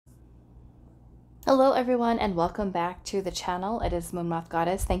Hello everyone and welcome back to the channel. It is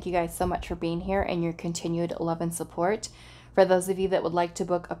moonmothgoddess. Thank you guys so much for being here and your continued love and support. For those of you that would like to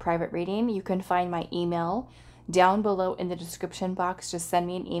book a private reading, you can find my email down below in the description box. Just send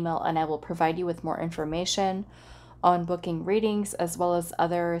me an email and I will provide you with more information on booking readings as well as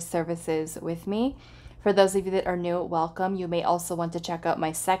other services with me. For those of you that are new, welcome. You may also want to check out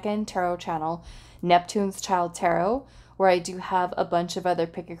my second tarot channel, Neptune's Child Tarot, where I do have a bunch of other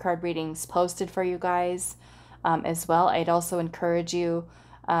pick a card readings posted for you guys as well. I'd also encourage you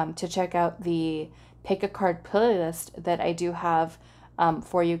to check out the pick a card playlist that I do have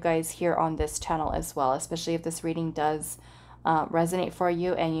for you guys here on this channel as well, especially if this reading does resonate for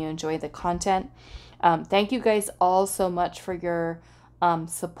you and you enjoy the content. Thank you guys all so much for your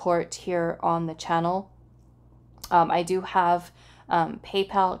support here on the channel. I do have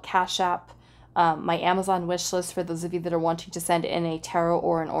PayPal, Cash App, my Amazon wish list for those of you that are wanting to send in a tarot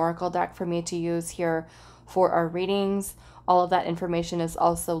or an oracle deck for me to use here for our readings. All of that information is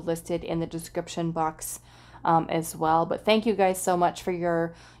also listed in the description box as well. But thank you guys so much for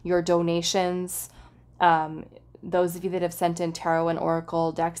your donations. Those of you that have sent in tarot and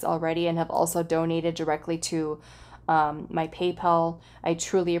oracle decks already and have also donated directly to my PayPal, I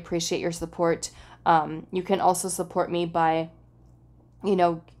truly appreciate your support. You can also support me by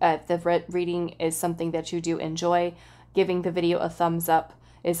if the reading is something that you do enjoy, giving the video a thumbs up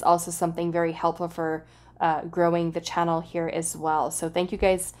is also something very helpful for growing the channel here as well. So thank you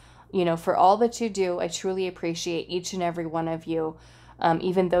guys, for all that you do. I truly appreciate each and every one of you.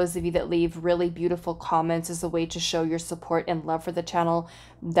 Even those of you that leave really beautiful comments as a way to show your support and love for the channel,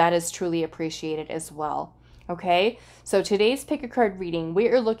 that is truly appreciated as well. Okay, so today's pick a card reading, we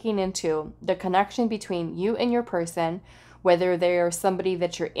are looking into the connection between you and your person, whether they're somebody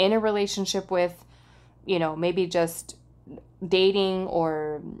that you're in a relationship with, maybe just dating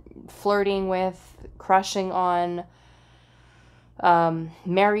or flirting with, crushing on,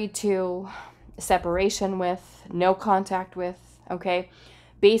 married to, separation with, no contact with, okay?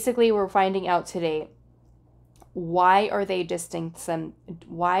 Basically, we're finding out today, why are they distancing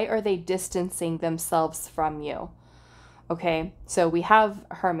themselves from you? Okay, so we have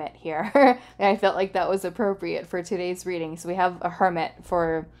Hermit here. And I felt like that was appropriate for today's reading. So we have a Hermit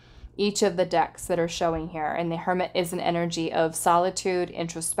for each of the decks that are showing here. And the Hermit is an energy of solitude,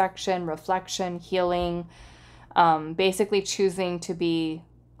 introspection, reflection, healing, basically choosing to be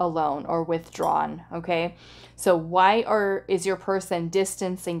alone or withdrawn. Okay, so why is your person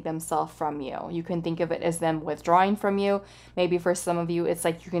distancing themselves from you? You can think of it as them withdrawing from you. Maybe for some of you it's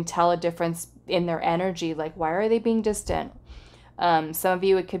like you can tell a difference in their energy, like why are they being distant? Some of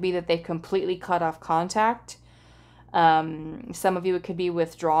you it could be that they completely cut off contact. Some of you it could be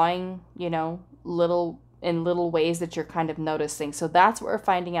withdrawing, little ways that you're kind of noticing. So that's what we're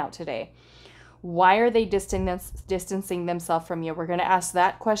finding out today. Why are they distancing themselves from you? We're going to ask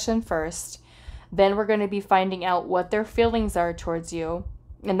that question first. Then we're going to be finding out what their feelings are towards you.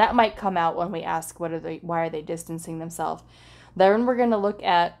 And that might come out when we ask why are they distancing themselves. Then we're going to look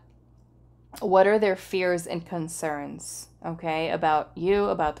at what are their fears and concerns, okay, about you,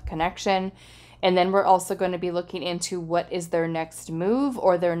 about the connection. And then we're also going to be looking into what is their next move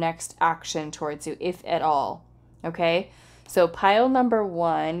or their next action towards you, if at all, okay? So pile number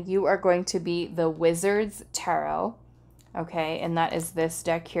 1, you are going to be the Wizard's Tarot, okay? And that is this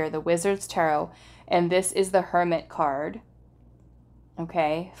deck here, the Wizard's Tarot. And this is the Hermit card,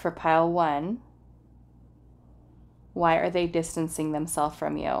 okay, for pile 1. Why are they distancing themselves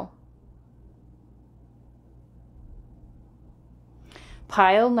from you?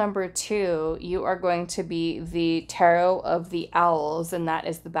 Pile number 2, you are going to be the Tarot of the Owls, and that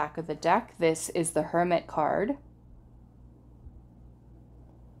is the back of the deck. This is the Hermit card.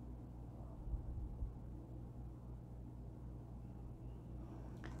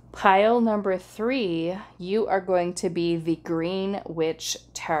 Pile number 3, you are going to be the Green Witch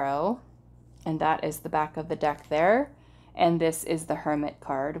Tarot, and that is the back of the deck there. And this is the Hermit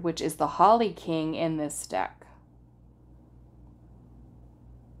card, which is the Holly King in this deck.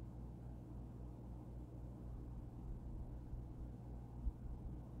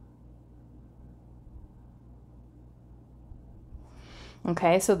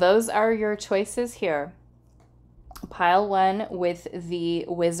 Okay, so those are your choices here. Pile 1 with the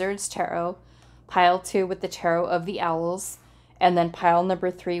Wizard's Tarot, pile 2 with the Tarot of the Owls, and then pile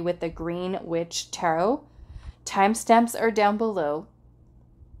number 3 with the Green Witch Tarot. Timestamps are down below.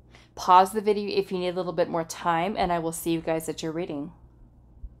 Pause the video if you need a little bit more time, and I will see you guys at your reading.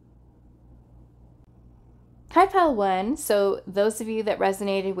 Hi, pile 1. So those of you that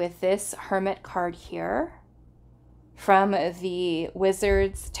resonated with this Hermit card here, from the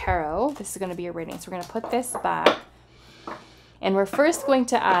Wizard's Tarot. This is going to be a reading. So we're going to put this back. And we're first going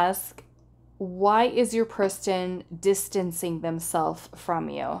to ask, why is your person distancing themselves from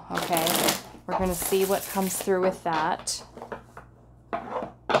you? Okay. We're going to see what comes through with that.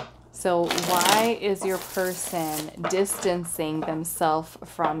 So why is your person distancing themselves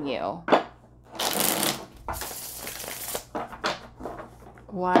from you?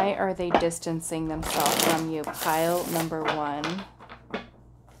 Why are they distancing themselves from you? Pile number 1.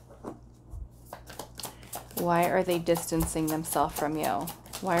 Why are they distancing themselves from you?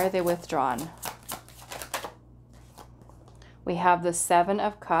 Why are they withdrawn? We have the 7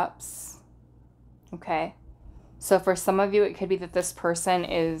 of Cups. Okay. So for some of you, it could be that this person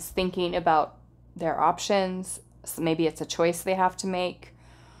is thinking about their options. So maybe it's a choice they have to make.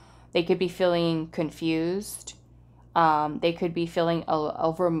 They could be feeling confused. They could be feeling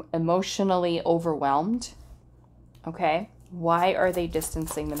emotionally overwhelmed. Okay. Why are they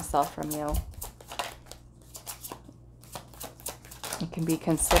distancing themselves from you? You can be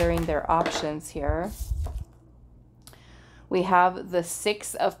considering their options here. We have the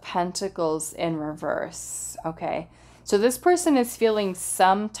 6 of Pentacles in reverse. Okay. So this person is feeling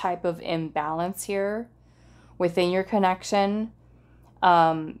some type of imbalance here within your connection.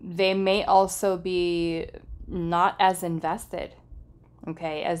 They may also be not as invested,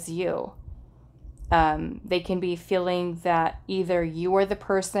 okay, as you. They can be feeling that either you are the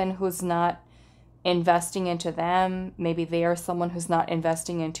person who's not investing into them. Maybe they are someone who's not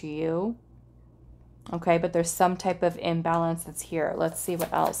investing into you. Okay, but there's some type of imbalance that's here. Let's see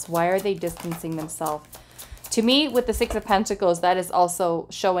what else. Why are they distancing themselves? To me, with the 6 of Pentacles, that is also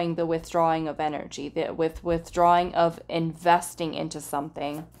showing the withdrawing of energy, the withdrawing of investing into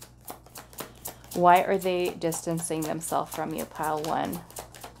something. Why are they distancing themselves from you? Pile 1.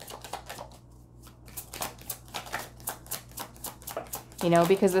 You know,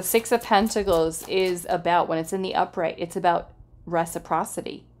 because the 6 of Pentacles is about, when it's in the upright, it's about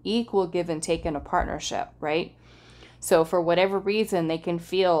reciprocity, equal give and take in a partnership, right? So for whatever reason, they can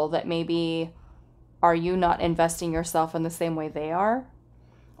feel that maybe, are you not investing yourself in the same way they are?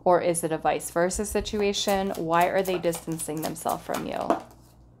 Or is it a vice versa situation? Why are they distancing themselves from you?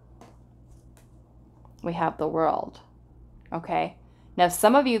 We have the World. Okay. Now,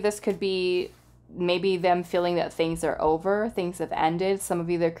 some of you, this could be maybe them feeling that things are over, things have ended. Some of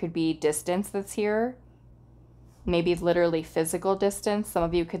you, there could be distance that's here. Maybe literally physical distance. Some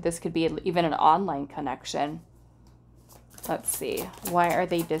of you, this could be even an online connection. Let's see. Why are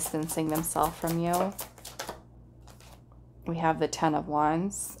they distancing themselves from you? We have the 10 of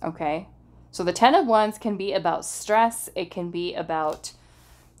Wands. Okay. So the 10 of Wands can be about stress. It can be about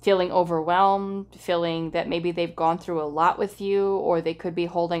feeling overwhelmed, feeling that maybe they've gone through a lot with you, or they could be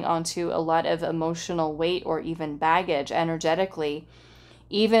holding on to a lot of emotional weight or even baggage energetically,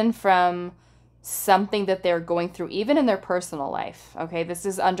 even from something that they're going through, even in their personal life. Okay, this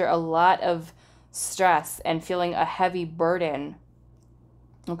is under a lot of stress and feeling a heavy burden.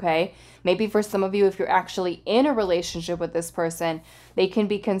 Okay, maybe for some of you, if you're actually in a relationship with this person, they can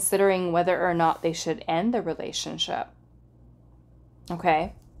be considering whether or not they should end the relationship.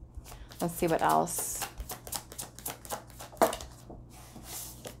 Okay. Let's see what else.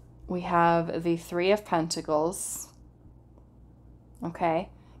 We have the 3 of Pentacles. Okay.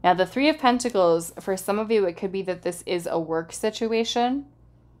 Now, the 3 of Pentacles, for some of you, it could be that this is a work situation.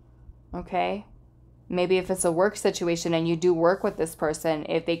 Okay. Maybe if it's a work situation and you do work with this person,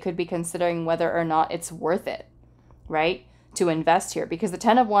 if they could be considering whether or not it's worth it, right, to invest here. Because the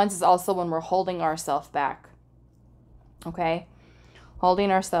 10 of Wands is also when we're holding ourselves back. Okay.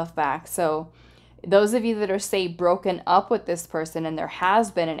 Holding ourselves back. So those of you that are, say, broken up with this person and there has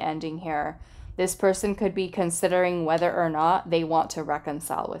been an ending here, this person could be considering whether or not they want to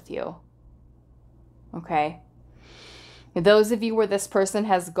reconcile with you. Okay. Those of you where this person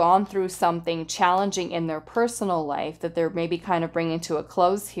has gone through something challenging in their personal life that they're maybe kind of bringing to a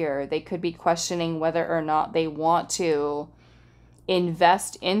close here, they could be questioning whether or not they want to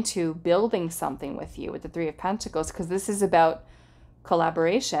invest into building something with you with the 3 of Pentacles, because this is about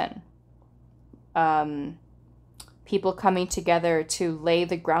collaboration, people coming together to lay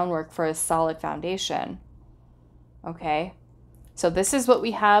the groundwork for a solid foundation. Okay, so this is what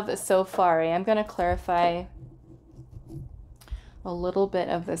we have so far. I am going to clarify a little bit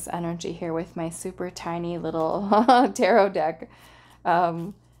of this energy here with my super tiny little tarot deck.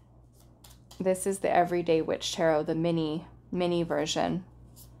 This is the Everyday Witch Tarot, the mini version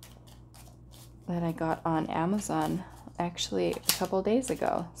that I got on Amazon actually a couple days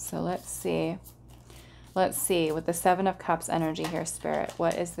ago. So let's see. Let's see, with the Seven of Cups energy here, Spirit,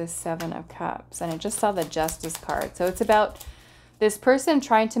 what is this Seven of Cups? And I just saw the Justice card. So it's about this person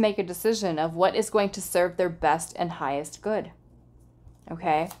trying to make a decision of what is going to serve their best and highest good.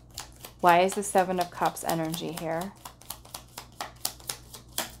 Okay? Why is the Seven of Cups energy here?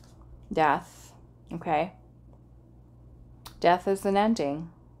 Death. Okay? Death is an ending.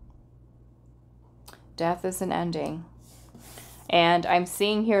 Death is an ending. And I'm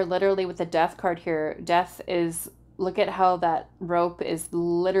seeing here literally with the Death card here, death is, look at how that rope is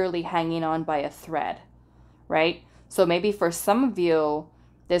literally hanging on by a thread, right? So maybe for some of you,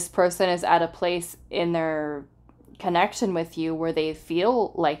 this person is at a place in their connection with you where they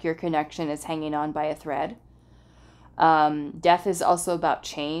feel like your connection is hanging on by a thread. Death is also about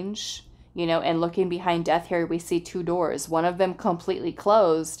change, you know, and looking behind death here, we see two doors, one of them completely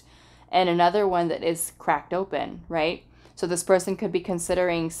closed and another one that is cracked open, right? So this person could be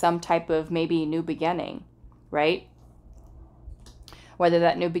considering some type of maybe new beginning, right? Whether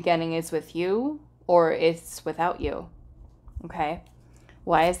that new beginning is with you or it's without you, okay?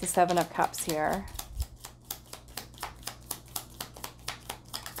 Why is the Seven of Cups here?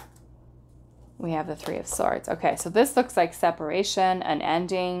 We have the Three of Swords. Okay, so this looks like separation, an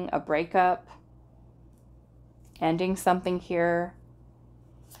ending, a breakup, ending something here.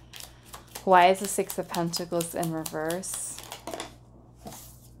 Why is the Six of Pentacles in reverse?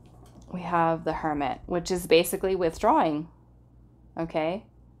 We have the Hermit, which is basically withdrawing, okay?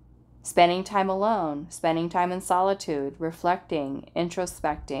 Spending time alone, spending time in solitude, reflecting,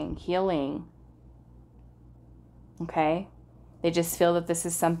 introspecting, healing, okay? They just feel that this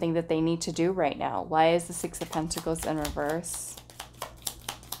is something that they need to do right now. Why is the Six of Pentacles in reverse?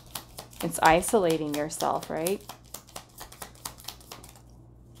 It's isolating yourself, right?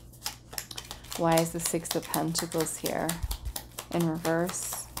 Why is the Six of Pentacles here in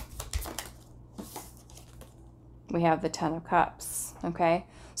reverse? We have the Ten of Cups, okay?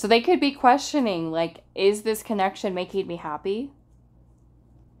 So they could be questioning, like, is this connection making me happy?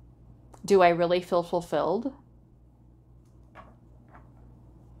 Do I really feel fulfilled?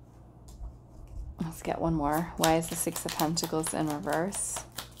 Let's get one more. Why is the Six of Pentacles in reverse?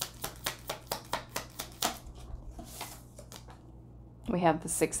 We have the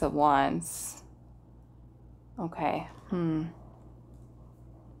Six of Wands. Okay.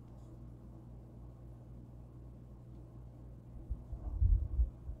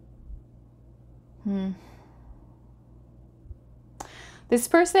 This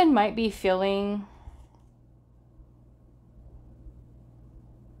person might be feeling...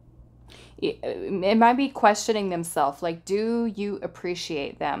 It might be questioning themselves. Like, do you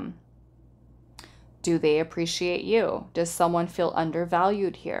appreciate them? Do they appreciate you? Does someone feel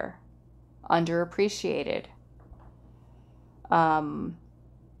undervalued here? Underappreciated?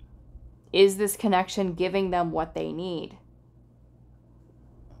 Is this connection giving them what they need?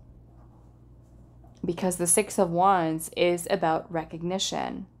 Because the Six of Wands is about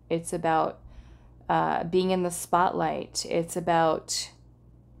recognition. It's about being in the spotlight. It's about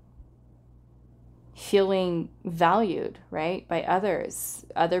feeling valued, right, by others.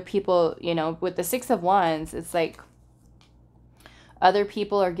 Other people, you know, with the Six of Wands, it's like other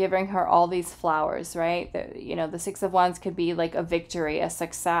people are giving her all these flowers, right? You know, the Six of Wands could be like a victory, a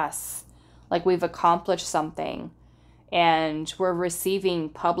success, like we've accomplished something and we're receiving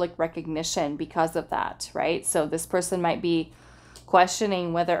public recognition because of that, right? So this person might be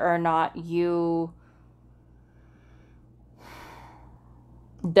questioning whether or not you...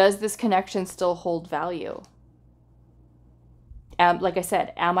 Does this connection still hold value? Like I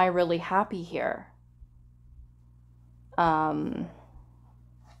said, am I really happy here? It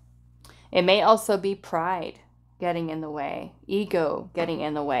may also be pride getting in the way, ego getting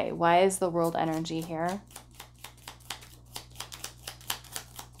in the way. Why is the World energy here?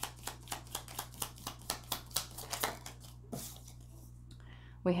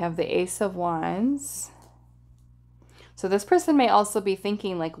 We have the Ace of Wands. So this person may also be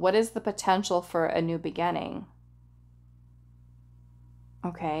thinking, like, what is the potential for a new beginning?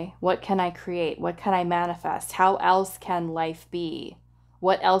 Okay, what can I create? What can I manifest? How else can life be?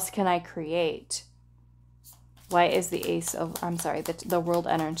 What else can I create? Why is the Ace of, I'm sorry, the World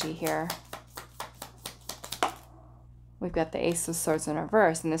energy here? We've got the Ace of Swords in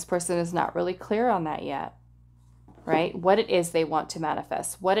reverse, and this person is not really clear on that yet, right? What it is they want to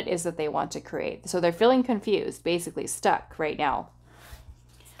manifest, what it is that they want to create. So they're feeling confused, basically stuck right now.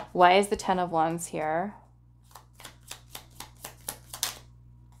 Why is the Ten of Wands here?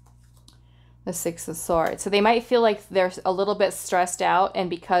 The Six of Swords. So they might feel like they're a little bit stressed out, and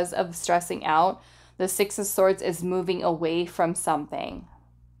because of stressing out, the Six of Swords is moving away from something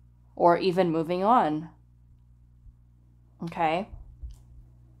or even moving on, Okay.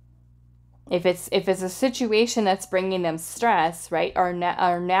 If it's a situation that's bringing them stress, right, our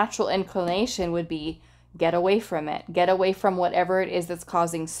natural inclination would be get away from it. Get away from whatever it is that's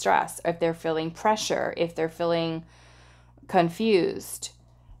causing stress. If they're feeling pressure, if they're feeling confused.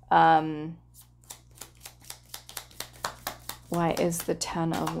 Why is the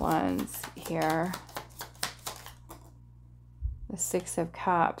 10 of Wands here? The 6 of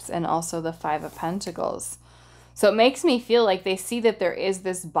Cups and also the 5 of Pentacles. So it makes me feel like they see that there is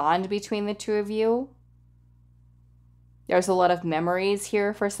this bond between the two of you. There's a lot of memories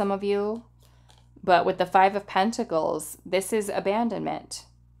here for some of you. But with the 5 of Pentacles, this is abandonment.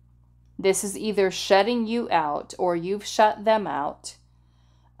 This is either shutting you out or you've shut them out.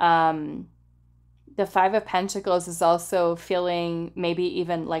 The 5 of Pentacles is also feeling maybe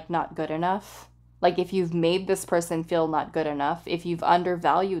even like not good enough. Like if you've made this person feel not good enough, if you've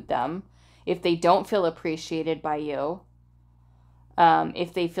undervalued them, if they don't feel appreciated by you,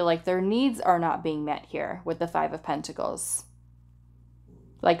 if they feel like their needs are not being met here with the 5 of Pentacles.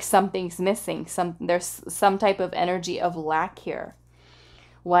 Like something's missing. There's some type of energy of lack here.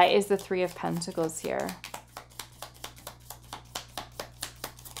 Why is the 3 of Pentacles here?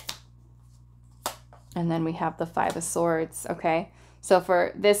 And then we have the 5 of Swords, okay? So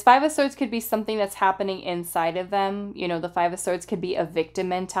for this 5 of Swords could be something that's happening inside of them. You know, the 5 of Swords could be a victim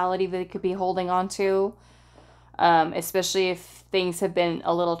mentality that they could be holding on to. Especially if things have been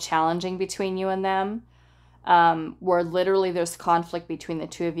a little challenging between you and them. Where literally there's conflict between the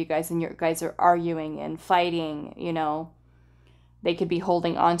two of you guys and you guys are arguing and fighting, you know. They could be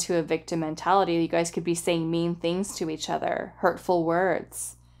holding on to a victim mentality. You guys could be saying mean things to each other, hurtful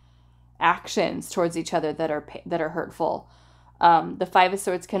words, actions towards each other that are hurtful. The 5 of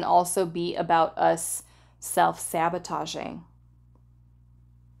Swords can also be about us self-sabotaging.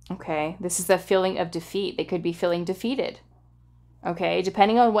 Okay, this is a feeling of defeat. They could be feeling defeated. Okay,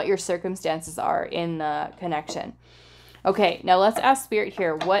 depending on what your circumstances are in the connection. Okay, now let's ask Spirit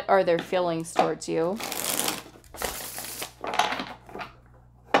here. What are their feelings towards you?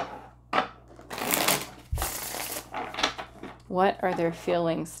 What are their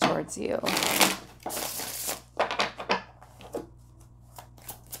feelings towards you?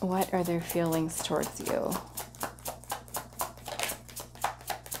 What are their feelings towards you?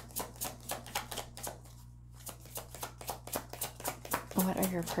 What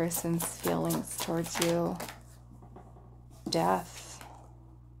are your person's feelings towards you? Death.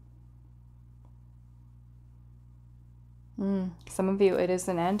 Some of you, it is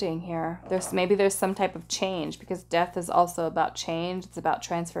an ending here. Maybe there's some type of change, because death is also about change. It's about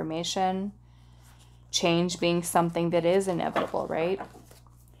transformation. Change being something that is inevitable, right?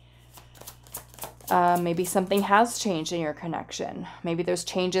 Maybe something has changed in your connection. Maybe there's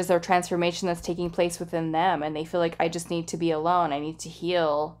changes or transformation that's taking place within them, and they feel like, I just need to be alone. I need to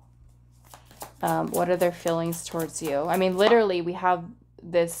heal. What are their feelings towards you? I mean, literally, we have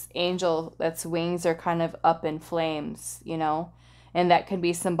this angel that's wings are kind of up in flames, you know, and that could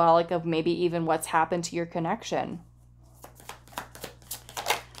be symbolic of maybe even what's happened to your connection.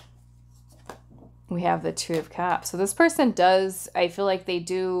 We have the 2 of Cups. So this person does, I feel like they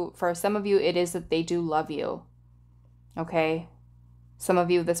do, for some of you, it is that they do love you. Okay? Some of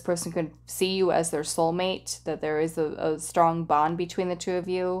you, this person could see you as their soulmate, that there is a strong bond between the two of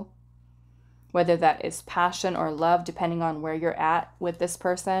you. Whether that is passion or love, depending on where you're at with this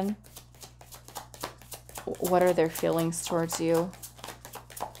person. What are their feelings towards you?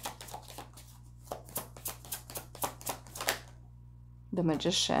 The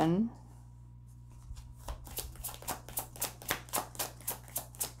Magician.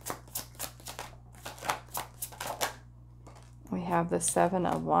 We have the 7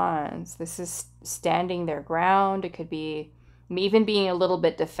 of Wands. This is standing their ground. It could be even being a little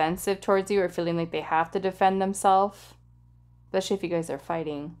bit defensive towards you or feeling like they have to defend themselves. Especially if you guys are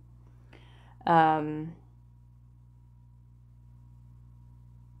fighting.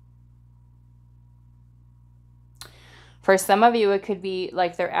 For some of you, it could be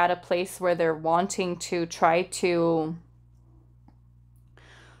like they're at a place where they're wanting to try to,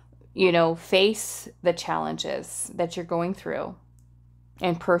 you know, face the challenges that you're going through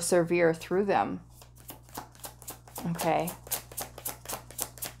and persevere through them. Okay.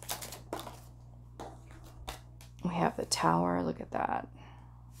 We have the Tower. Look at that.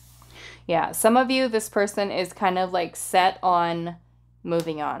 Yeah, some of you, this person is kind of like set on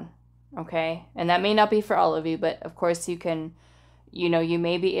moving on. Okay. And that may not be for all of you, but of course you can, you know, you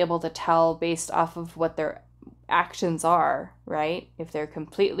may be able to tell based off of what their actions are, right? If they're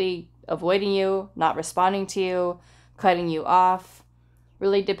completely avoiding you, not responding to you, cutting you off,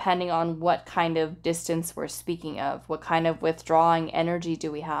 really depending on what kind of distance we're speaking of. What kind of withdrawing energy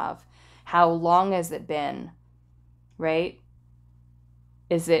do we have? How long has it been, right?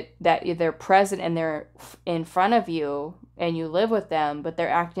 Is it that they're present and they're in front of you and you live with them, but they're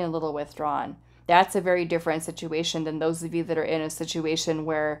acting a little withdrawn? That's a very different situation than those of you that are in a situation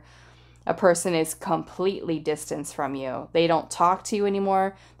where a person is completely distanced from you. They don't talk to you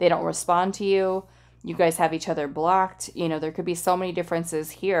anymore. They don't respond to you. You guys have each other blocked. You know, there could be so many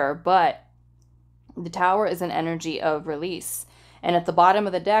differences here, but the Tower is an energy of release. And at the bottom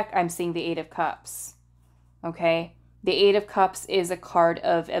of the deck, I'm seeing the Eight of Cups. Okay? The Eight of Cups is a card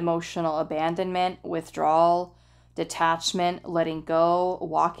of emotional abandonment, withdrawal, detachment, letting go,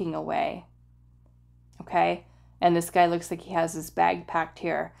 walking away. Okay? And this guy looks like he has his bag packed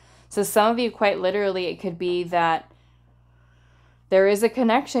here. So some of you, quite literally, it could be that there is a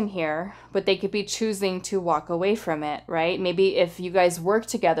connection here, but they could be choosing to walk away from it, right? Maybe if you guys work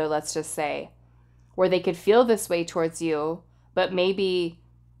together, let's just say, where they could feel this way towards you, but maybe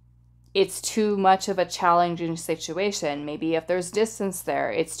it's too much of a challenging situation. Maybe if there's distance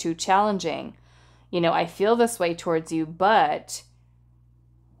there, it's too challenging. You know, I feel this way towards you, but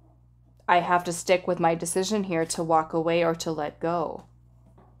I have to stick with my decision here to walk away or to let go.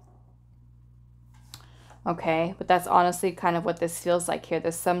 Okay, but that's honestly kind of what this feels like here.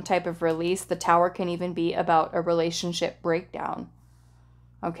 There's some type of release. The Tower can even be about a relationship breakdown.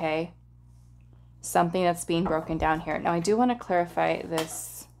 Okay, something that's being broken down here. Now, I do want to clarify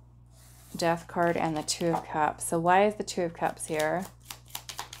this Death card and the Two of Cups. So why is the Two of Cups here?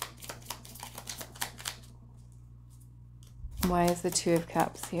 Why is the Two of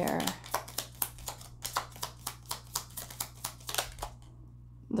Cups here?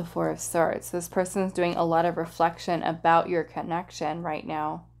 The Four of Swords. This person is doing a lot of reflection about your connection right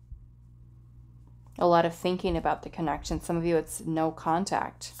now. A lot of thinking about the connection. Some of you, it's no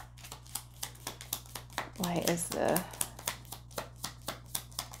contact. Why is the...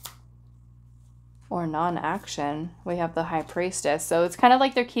 Or non-action. We have the High Priestess. So it's kind of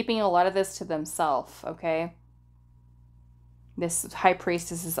like they're keeping a lot of this to themselves, okay? This High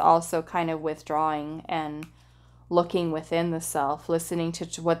Priestess is also kind of withdrawing and looking within the self, listening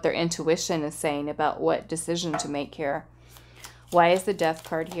to what their intuition is saying about what decision to make here. Why is the Death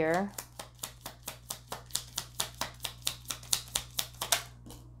card here?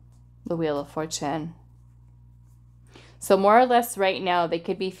 The Wheel of Fortune. So more or less right now, they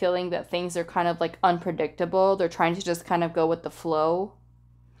could be feeling that things are kind of like unpredictable. They're trying to just kind of go with the flow.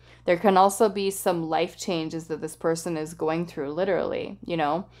 There can also be some life changes that this person is going through, literally. You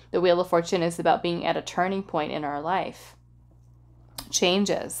know, the Wheel of Fortune is about being at a turning point in our life.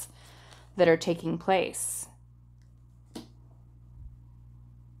 Changes that are taking place.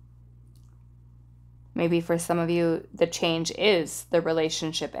 Maybe for some of you, the change is the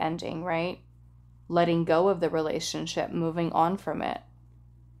relationship ending, right? Letting go of the relationship, moving on from it.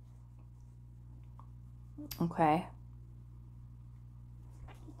 Okay.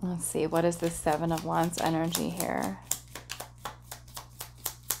 Let's see, what is the Seven of Wands energy here?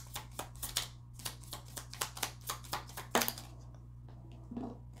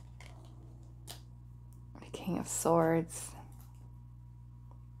 The King of Swords.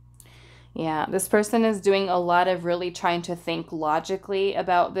 Yeah, this person is doing a lot of really trying to think logically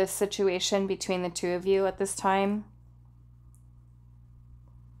about this situation between the two of you at this time.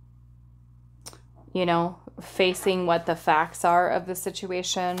 You know, facing what the facts are of the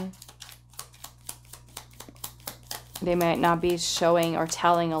situation. They might not be showing or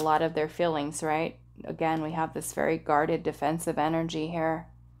telling a lot of their feelings, right? Again, we have this very guarded, defensive energy here.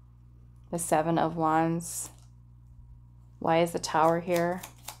 The Seven of Wands. Why is the Tower here?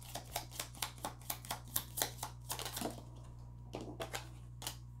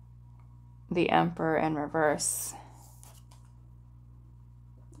 The Emperor in reverse.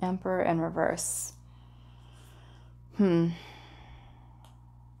 Emperor in reverse.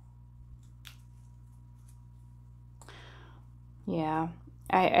 Yeah.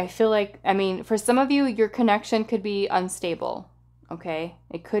 I feel like, I mean, for some of you, your connection could be unstable. Okay?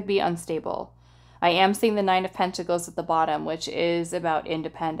 It could be unstable. I am seeing the Nine of Pentacles at the bottom, which is about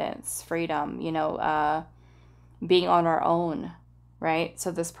independence, freedom, you know, being on our own, right?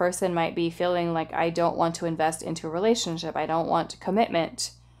 So this person might be feeling like, I don't want to invest into a relationship. I don't want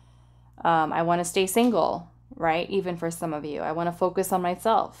commitment. I want to stay single, right? Even for some of you, I want to focus on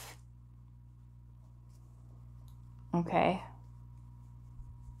myself. Okay.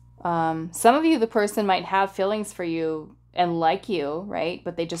 Some of you, the person might have feelings for you and like you, right?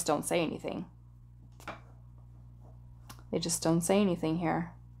 But they just don't say anything. They just don't say anything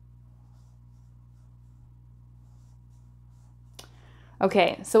here.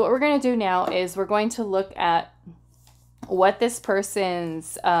 Okay, so what we're going to do now is we're going to look at what this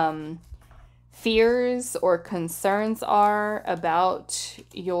person's fears or concerns are about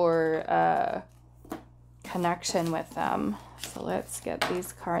your connection with them. So let's get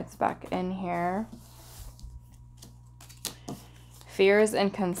these cards back in here. Fears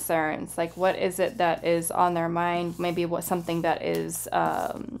and concerns. Like, what is it that is on their mind? Maybe what something that is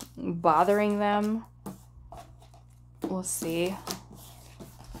bothering them. We'll see.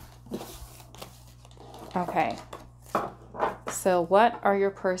 Okay. So what are your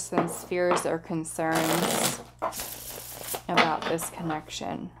person's fears or concerns about this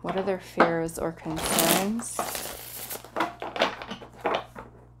connection? What are their fears or concerns?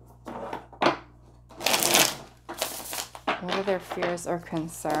 What are their fears or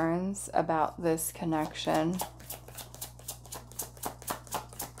concerns about this connection?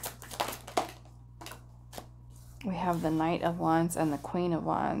 We have the Knight of Wands and the Queen of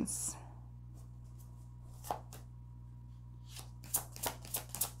Wands.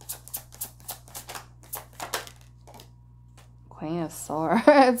 Queen of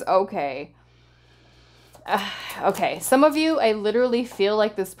Swords. Okay. Okay. Some of you, I literally feel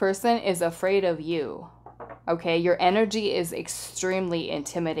like this person is afraid of you. Okay. Your energy is extremely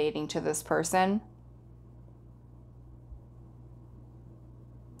intimidating to this person.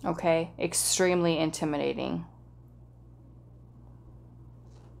 Okay. Extremely intimidating.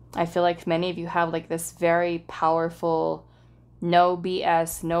 I feel like many of you have like this very powerful, no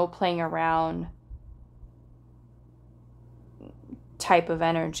BS, no playing around type of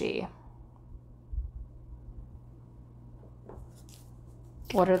energy.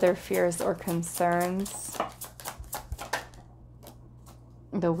 What are their fears or concerns?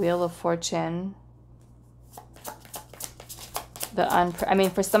 The Wheel of Fortune. I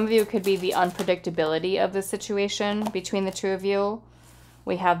mean, for some of you, it could be the unpredictability of the situation between the two of you.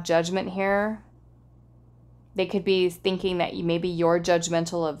 We have Judgment here. They could be thinking that maybe you're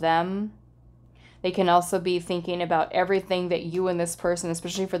judgmental of them. They can also be thinking about everything that you and this person,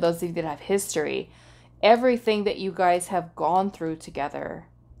 especially for those of you that have history, everything that you guys have gone through together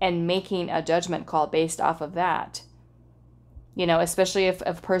and making a judgment call based off of that. You know, especially if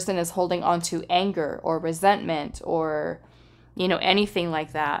a person is holding on to anger or resentment or, you know, anything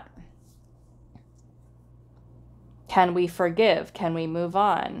like that. Can we forgive? Can we move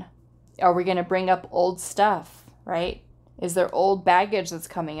on? Are we going to bring up old stuff, right? Is there old baggage that's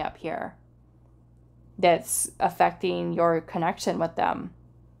coming up here that's affecting your connection with them?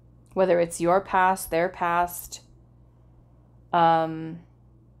 Whether it's your past, their past. Yeah,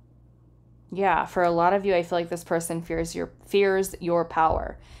 for a lot of you, I feel like this person fears your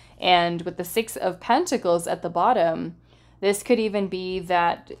power. And with the Six of Pentacles at the bottom, this could even be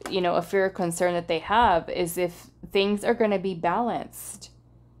that, you know, a fear or concern that they have is if things are going to be balanced,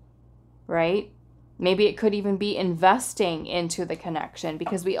 right? Maybe it could even be investing into the connection,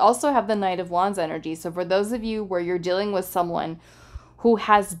 because we also have the Knight of Wands energy. So for those of you where you're dealing with someone who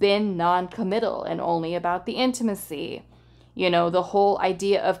has been non-committal and only about the intimacy, you know, the whole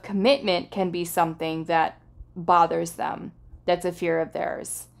idea of commitment can be something that bothers them. That's a fear of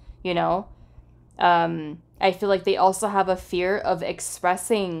theirs, you know? I feel like they also have a fear of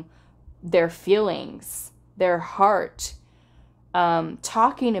expressing their feelings, their heart,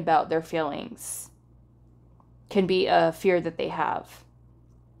 talking about their feelings can be a fear that they have.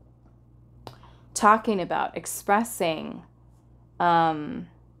 Talking about, expressing, yeah,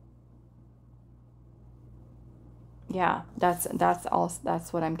 that's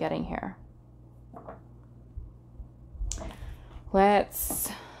what I'm getting here.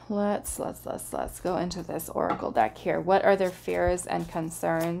 Let's go into this oracle deck here. What are their fears and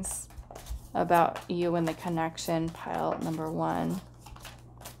concerns about you and the connection? Pile number 1.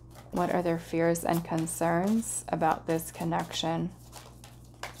 What are their fears and concerns about this connection?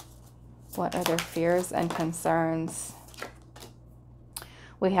 What are their fears and concerns?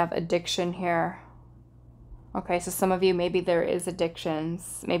 We have addiction here. Okay, so some of you, maybe there is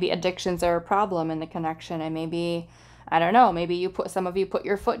addictions. Maybe addictions are a problem in the connection, and maybe, I don't know, maybe some of you put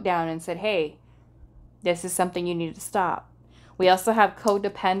your foot down and said, hey, this is something you need to stop. We also have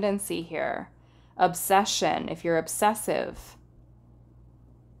codependency here. Obsession, if you're obsessive.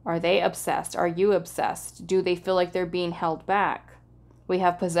 Are they obsessed? Are you obsessed? Do they feel like they're being held back? We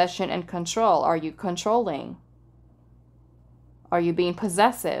have possession and control. Are you controlling? Are you being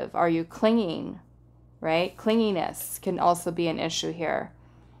possessive? Are you clinging? Right? Clinginess can also be an issue here.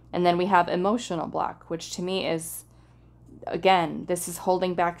 And then we have emotional block, which to me is, again, this is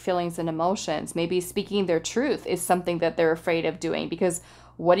holding back feelings and emotions. Maybe speaking their truth is something that they're afraid of doing, because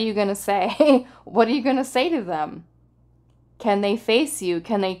what are you going to say? What are you going to say to them? Can they face you?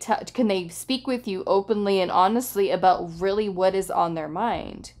 Can they speak with you openly and honestly about really what is on their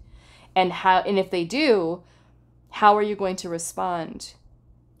mind? And if they do, how are you going to respond?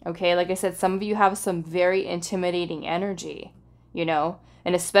 Okay, like I said, some of you have some very intimidating energy, you know,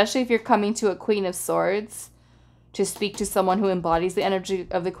 and especially if you're coming to a Queen of Swords to speak to someone who embodies the energy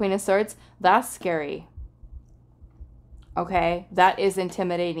of the Queen of Swords, that's scary. Okay, that is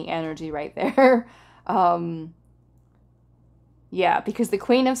intimidating energy right there. Yeah, because the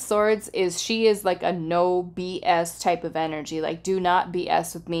Queen of Swords she is like a no BS type of energy. Like, do not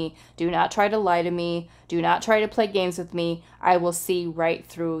BS with me. Do not try to lie to me. Do not try to play games with me. I will see right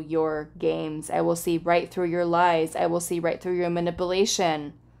through your games. I will see right through your lies. I will see right through your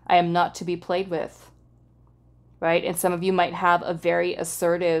manipulation. I am not to be played with. Right? And some of you might have a very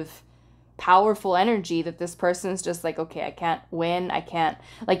assertive, powerful energy that this person's just like, okay, I can't win. I can't,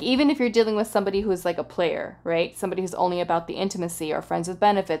 like, even if you're dealing with somebody who's like a player, right? Somebody who's only about the intimacy or friends with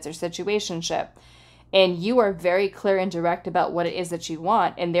benefits or situationship. And you are very clear and direct about what it is that you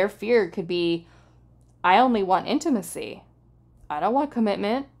want. And their fear could be, I only want intimacy. I don't want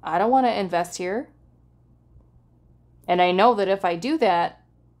commitment. I don't want to invest here. And I know that if I do that,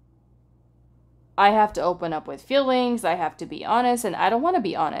 I have to open up with feelings. I have to be honest, and I don't want to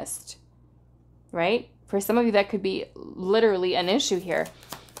be honest. Right? For some of you, that could be literally an issue here.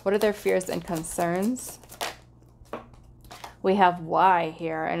 What are their fears and concerns? We have why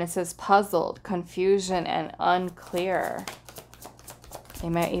here, and it says puzzled, confusion, and unclear. They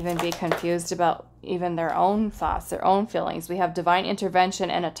might even be confused about even their own thoughts, their own feelings. We have divine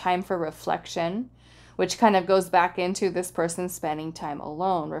intervention and a time for reflection, which kind of goes back into this person spending time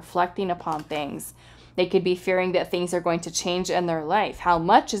alone, reflecting upon things. They could be fearing that things are going to change in their life. How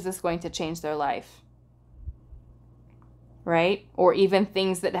much is this going to change their life? Right? Or even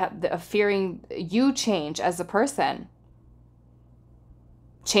things that have fearing you change as a person.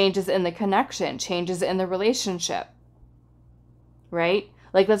 Changes in the connection, changes in the relationship. Right?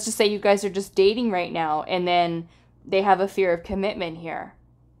 Like, let's just say you guys are just dating right now, and then they have a fear of commitment here.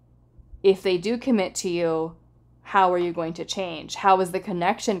 If they do commit to you, how are you going to change? How is the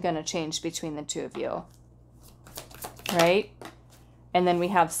connection going to change between the two of you? Right? And then we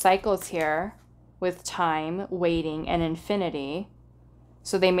have cycles here with time, waiting, and infinity.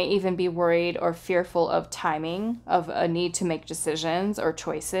 So they may even be worried or fearful of timing, of a need to make decisions or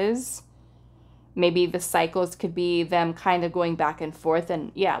choices. Maybe the cycles could be them kind of going back and forth.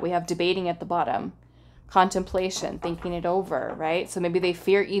 And yeah, we have debating at the bottom. Contemplation, thinking it over, right? So maybe they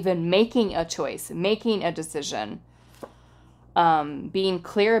fear even making a choice, making a decision, being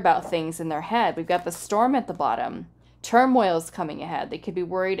clear about things in their head. We've got the storm at the bottom. Turmoil is coming ahead. They could be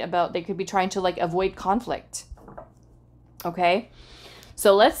worried about, they could be trying to like avoid conflict. Okay?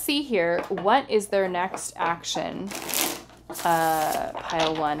 So let's see here. What is their next action?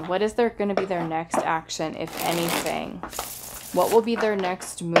 Pile one. What is going to be their next action, if anything? What will be their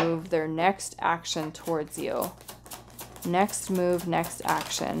next move, their next action towards you? Next move, next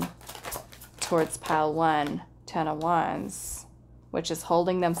action towards pile one, 10 of Wands, which is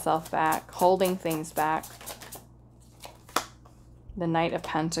holding themselves back, holding things back. The Knight of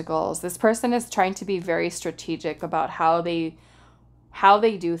Pentacles. This person is trying to be very strategic about how they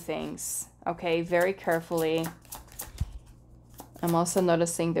do things. Okay, very carefully. I'm also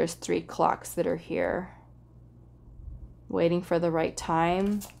noticing there's 3 clocks that are here. Waiting for the right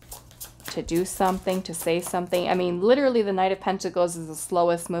time to do something, to say something. I mean, literally the Knight of Pentacles is the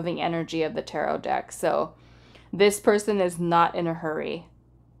slowest moving energy of the tarot deck. So this person is not in a hurry.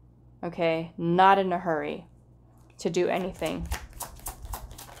 Okay? Not in a hurry to do anything.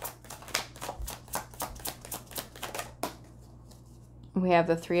 We have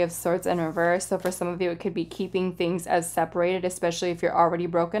the 3 of Swords in reverse. So for some of you, it could be keeping things as separated, especially if you're already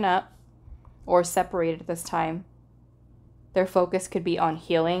broken up or separated at this time. Their focus could be on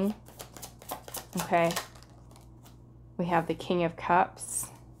healing. Okay. We have the King of Cups.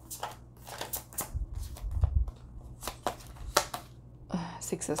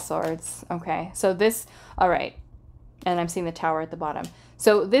 6 of Swords. Okay. So this, all right. And I'm seeing the Tower at the bottom.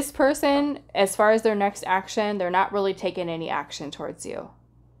 So this person, as far as their next action, they're not really taking any action towards you.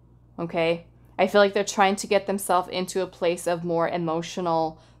 Okay. I feel like they're trying to get themselves into a place of more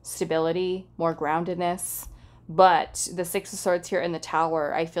emotional stability, more groundedness. But the 6 of Swords here in the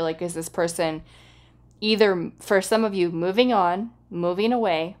Tower, I feel like is this person either, for some of you, moving on, moving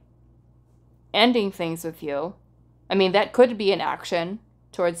away, ending things with you. I mean, that could be an action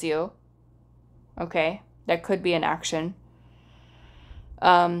towards you. Okay, that could be an action.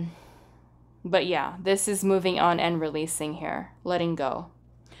 But yeah, this is moving on and releasing here, letting go.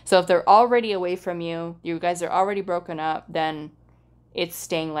 So if they're already away from you, you guys are already broken up, then it's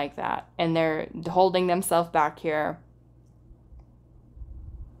staying like that. And they're holding themselves back here.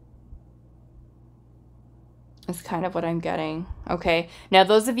 It's kind of what I'm getting. Okay. Now,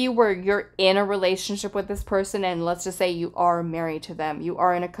 those of you where you're in a relationship with this person, and let's just say you are married to them, you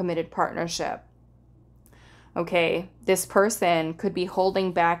are in a committed partnership. Okay. This person could be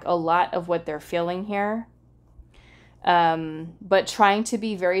holding back a lot of what they're feeling here. But trying to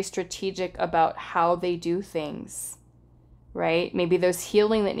be very strategic about how they do things, right? Maybe there's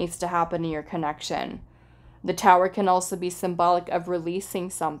healing that needs to happen in your connection. The Tower can also be symbolic of releasing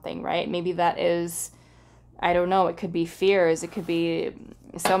something, right? Maybe that is, I don't know, it could be fears. It could be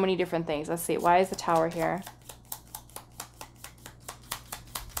so many different things. Let's see. Why is the Tower here?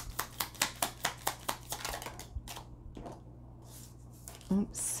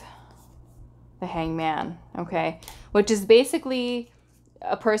 Oops. The Hangman. Okay. Which is basically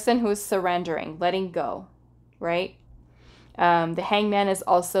a person who is surrendering, letting go, right? The Hangman is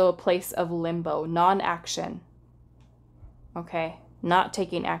also a place of limbo, non-action. Okay. Not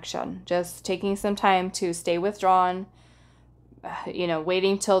taking action, just taking some time to stay withdrawn, you know,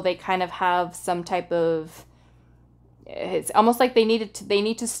 waiting till they kind of have some type of, it's almost like they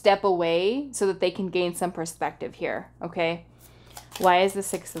need to step away so that they can gain some perspective here. Okay. Why is the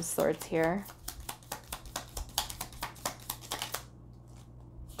Six of Swords here?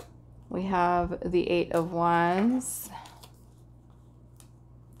 We have the Eight of Wands.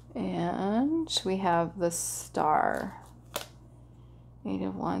 And we have the Star. Eight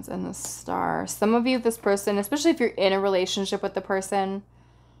of Wands and the Star. Some of you, this person, especially if you're in a relationship with the person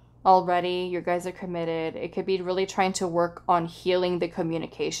already, you guys are committed. It could be really trying to work on healing the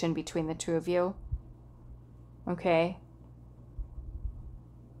communication between the two of you. Okay.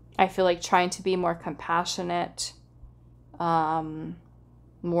 I feel like trying to be more compassionate, more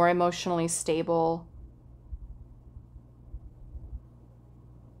emotionally stable.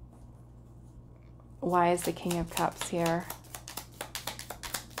 Why is the King of Cups here?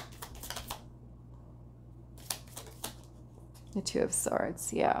 The Two of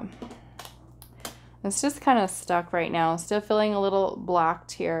Swords, yeah. It's just kind of stuck right now. Still feeling a little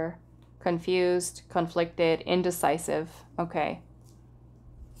blocked here. Confused, conflicted, indecisive. Okay.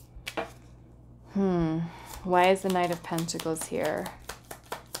 Why is the Knight of Pentacles here?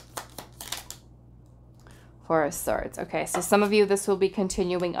 Four of Swords. Okay, so some of you, this will be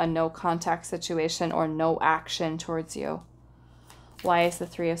continuing a no contact situation or no action towards you. Why is the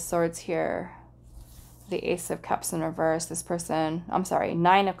Three of Swords here? The Ace of Cups in reverse. This person, I'm sorry,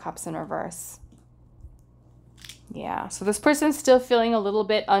 Nine of Cups in reverse. Yeah, so this person's still feeling a little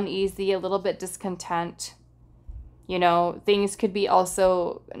bit uneasy, a little bit discontent. You know, things could be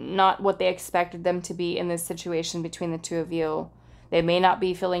also not what they expected them to be in this situation between the two of you. They may not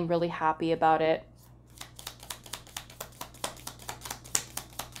be feeling really happy about it.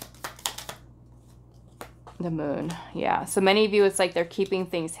 The Moon, yeah. So many of you, it's like they're keeping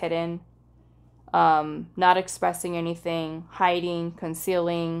things hidden. Not expressing anything, hiding,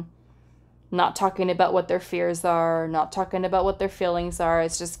 concealing, not talking about what their fears are, not talking about what their feelings are.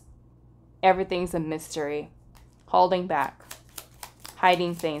 It's just everything's a mystery. Holding back,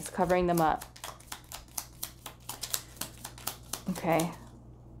 hiding things, covering them up. Okay,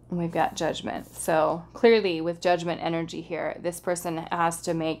 and we've got Judgment. So clearly with Judgment energy here, this person has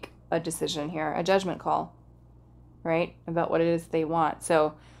to make a decision here, a judgment call, right? About what it is they want.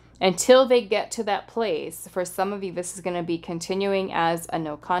 So until they get to that place, for some of you, this is going to be continuing as a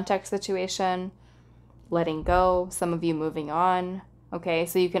no contact situation, letting go, some of you moving on. Okay,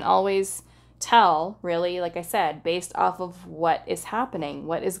 so you can always tell, really, like I said, based off of what is happening,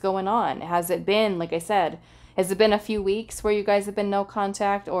 what is going on. Has it been, like I said, has it been a few weeks where you guys have been no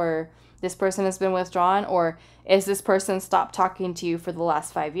contact, or this person has been withdrawn, or is this person stopped talking to you for the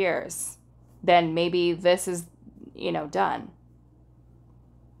last 5 years? Then maybe this is, you know, done.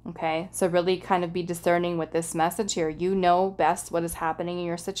 Okay, so really kind of be discerning with this message here. You know best what is happening in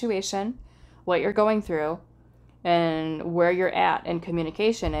your situation, what you're going through, and where you're at in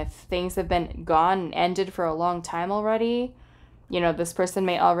communication. If things have been gone and ended for a long time already, you know, this person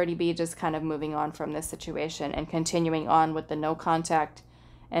may already be just kind of moving on from this situation and continuing on with the no contact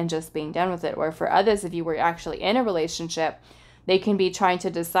and just being done with it. Or for others, if you were actually in a relationship, they can be trying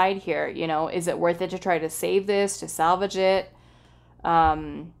to decide here, you know, is it worth it to try to save this, to salvage it?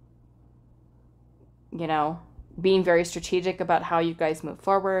 You know, being very strategic about how you guys move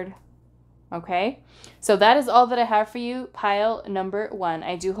forward. Okay, so that is all that I have for you, pile number 1.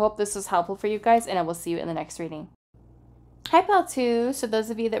 I do hope this was helpful for you guys, and I will see you in the next reading. Hi, Pal 2. So those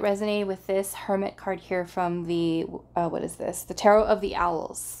of you that resonated with this Hermit card here from the, what is this? The Tarot of the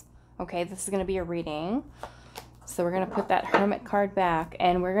Owls. Okay, this is going to be a reading. So we're going to put that Hermit card back,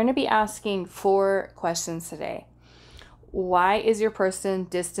 and we're going to be asking 4 questions today. Why is your person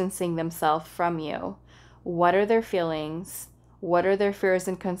distancing themselves from you? What are their feelings? What are their fears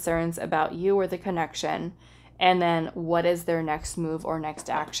and concerns about you or the connection? And then what is their next move or next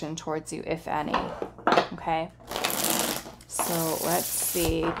action towards you, if any? Okay. So let's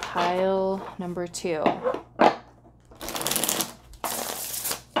see, pile number 2.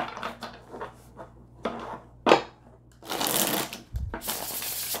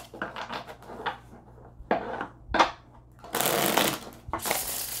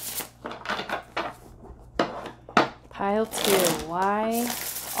 Pile 2, why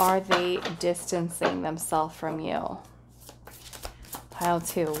are they distancing themselves from you? Pile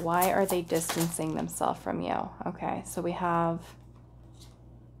 2, why are they distancing themselves from you? Okay, so we have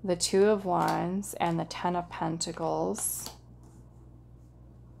the 2 of Wands and the 10 of Pentacles.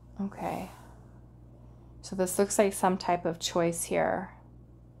 Okay, so this looks like some type of choice here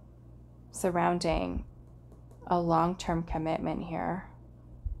surrounding a long-term commitment here.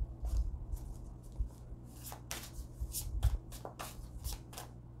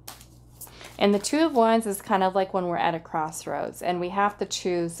 And the 2 of Wands is kind of like when we're at a crossroads and we have to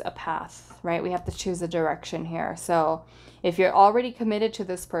choose a path, right? We have to choose a direction here. So if you're already committed to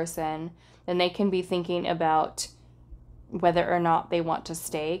this person, then they can be thinking about whether or not they want to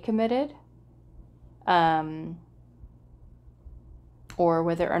stay committed, or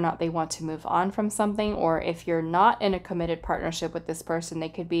whether or not they want to move on from something. Or if you're not in a committed partnership with this person, they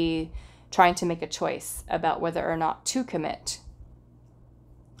could be trying to make a choice about whether or not to commit.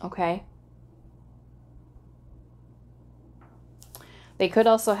 Okay? They could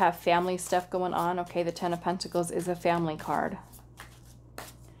also have family stuff going on. Okay, the 10 of Pentacles is a family card.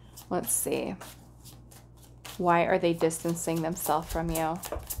 Let's see. Why are they distancing themselves from you?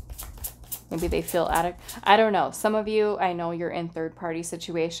 Maybe they feel I don't know. Some of you, I know you're in third-party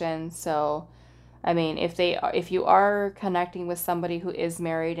situations. So, I mean, if you are connecting with somebody who is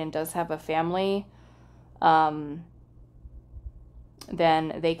married and does have a family, then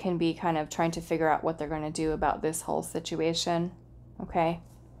they can be kind of trying to figure out what they're going to do about this whole situation. Okay.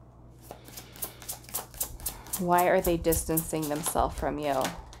 Why are they distancing themselves from you?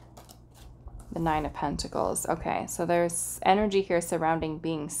 The 9 of Pentacles. Okay, so there's energy here surrounding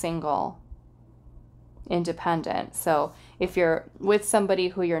being single, independent. So if you're with somebody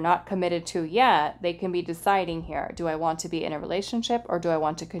who you're not committed to yet, they can be deciding here, do I want to be in a relationship or do I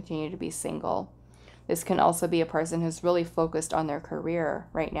want to continue to be single? This can also be a person who's really focused on their career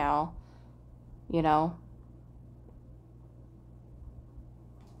right now, you know?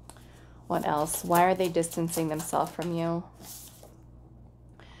 What else? Why are they distancing themselves from you?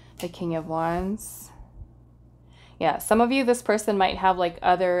 The King of Wands. Yeah, some of you, this person might have like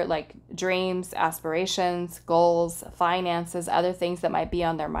other like dreams, aspirations, goals, finances, other things that might be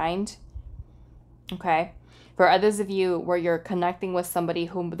on their mind. Okay. For others of you where you're connecting with somebody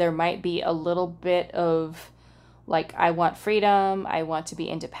whom there might be a little bit of like, I want freedom, I want to be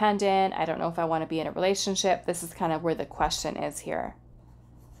independent, I don't know if I want to be in a relationship. This is kind of where the question is here.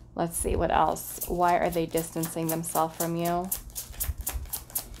 Let's see, what else? Why are they distancing themselves from you?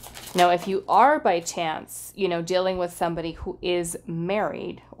 Now, if you are by chance, you know, dealing with somebody who is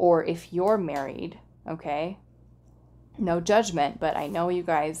married, or if you're married, okay, no judgment, but I know you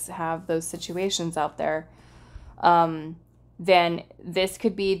guys have those situations out there, then this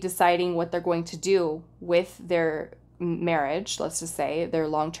could be deciding what they're going to do with their marriage, let's just say, their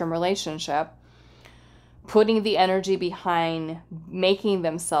long-term relationship, putting the energy behind making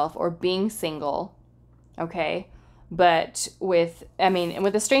themselves or being single, okay? But with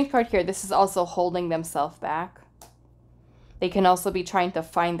the Strength card here, this is also holding themselves back. They can also be trying to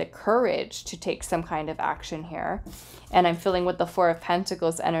find the courage to take some kind of action here. And I'm feeling with the 4 of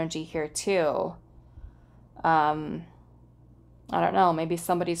Pentacles energy here too. I don't know, maybe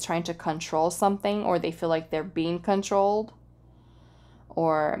somebody's trying to control something, or they feel like they're being controlled.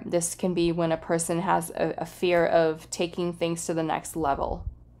 Or this can be when a person has a fear of taking things to the next level.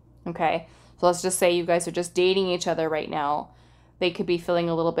 Okay, so let's just say you guys are just dating each other right now. They could be feeling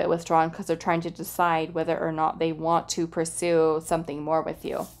a little bit withdrawn because they're trying to decide whether or not they want to pursue something more with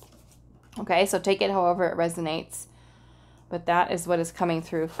you. Okay, so take it however it resonates. But that is what is coming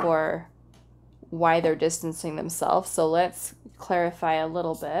through for why they're distancing themselves. So let's clarify a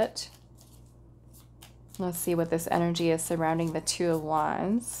little bit. Let's see what this energy is surrounding the 2 of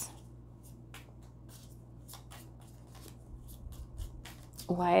Wands.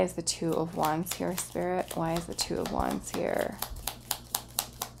 Why is the Two of Wands here, Spirit? Why is the Two of Wands here?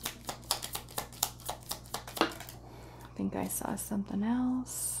 I think I saw something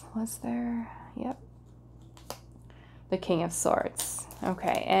else. Was there? Yep. The King of Swords.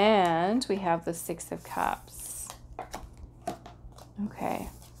 Okay, and we have the Six of Cups. Okay.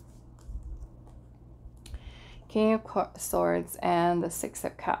 King of Swords and the Six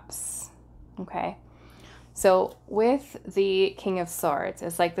of Cups. Okay. So with the King of Swords,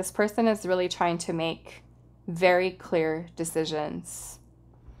 it's like this person is really trying to make very clear decisions.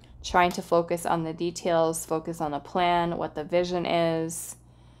 Trying to focus on the details, focus on a plan, what the vision is.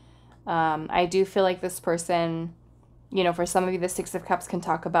 I do feel like this person, you know, for some of you, the Six of Cups can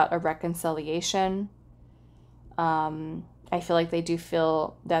talk about a reconciliation. I feel like they do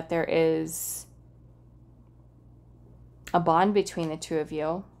feel that there is a bond between the two of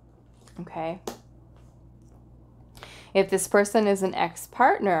you. Okay. If this person is an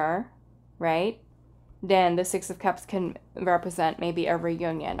ex-partner, right, then the Six of Cups can represent maybe a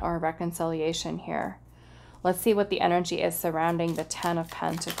reunion or a reconciliation here. Let's see what the energy is surrounding the Ten of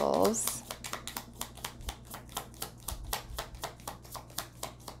Pentacles.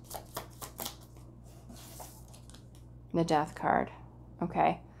 The Death card.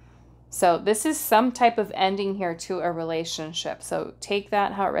 Okay. So this is some type of ending here to a relationship. So take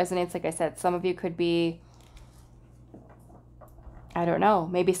that how it resonates. Like I said, some of you could be, I don't know,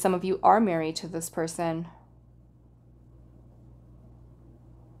 maybe some of you are married to this person.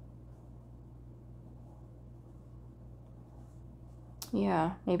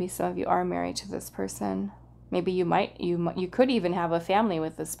 Yeah, maybe some of you are married to this person. Maybe you could even have a family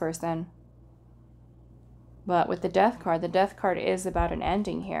with this person. But with the Death card is about an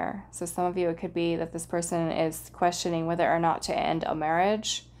ending here. So some of you, it could be that this person is questioning whether or not to end a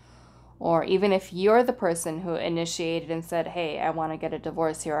marriage. Or even if you're the person who initiated and said, hey, I want to get a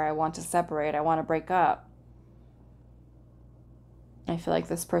divorce here, or I want to separate, I want to break up. I feel like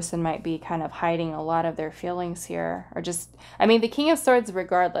this person might be kind of hiding a lot of their feelings here. Or just, I mean, the King of Swords,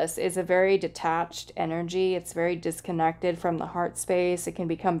 regardless, is a very detached energy. It's very disconnected from the heart space. It can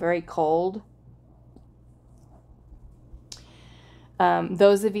become very cold.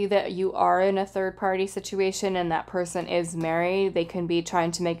 Those of you that you are in a third-party situation and that person is married, they can be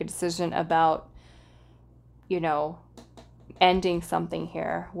trying to make a decision about, you know, ending something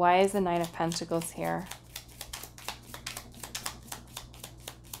here. Why is the Nine of Pentacles here?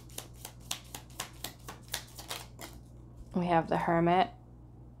 We have the Hermit.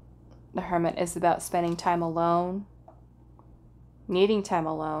 The Hermit is about spending time alone, needing time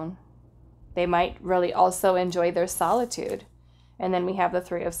alone. They might really also enjoy their solitude. And then we have the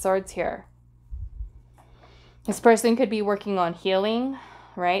Three of Swords here. This person could be working on healing,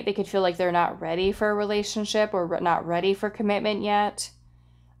 right? They could feel like they're not ready for a relationship or not ready for commitment yet.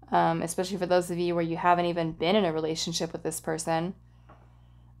 Especially for those of you where you haven't even been in a relationship with this person.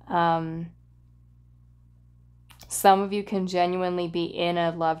 Some of you can genuinely be in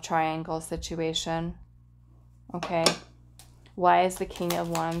a love triangle situation. Okay. Why is the King of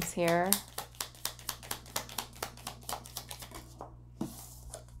Wands here?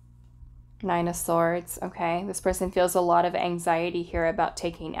 Nine of Swords. Okay. This person feels a lot of anxiety here about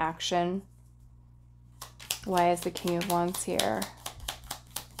taking action. Why is the King of Wands here?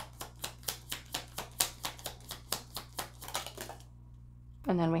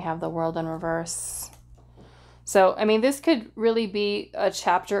 And then we have the World in reverse. So, I mean, this could really be a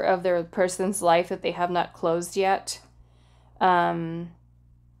chapter of their person's life that they have not closed yet.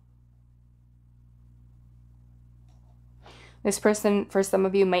 This person, for some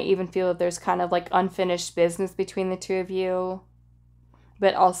of you, might even feel that there's kind of like unfinished business between the two of you,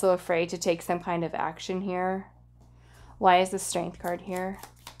 but also afraid to take some kind of action here. Why is the Strength card here?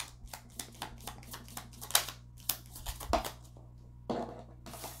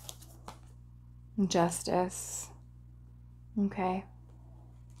 Justice. Okay.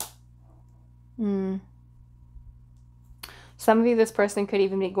 Some of you, this person could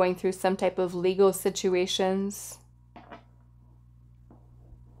even be going through some type of legal situations.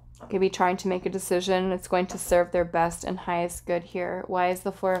 Could be trying to make a decision. It's going to serve their best and highest good here. Why is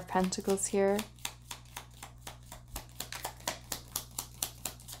the Four of Pentacles here?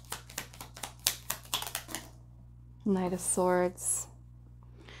 Knight of Swords.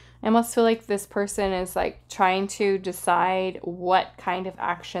 I almost feel like this person is like trying to decide what kind of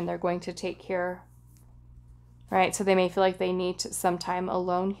action they're going to take here. Right? So they may feel like they need some time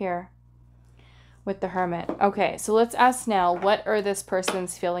alone here with the Hermit. Okay, so let's ask now, what are this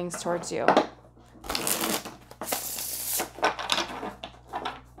person's feelings towards you?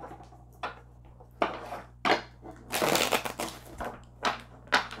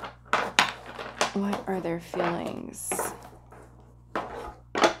 are their feelings?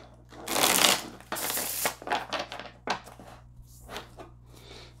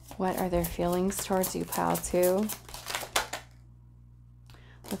 What are their feelings towards you, pile 2?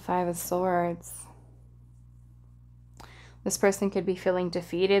 The 5 of Swords. This person could be feeling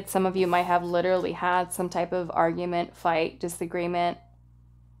defeated. Some of you might have literally had some type of argument, fight, disagreement.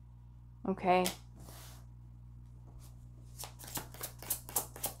 Okay.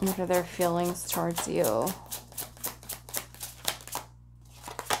 What are their feelings towards you?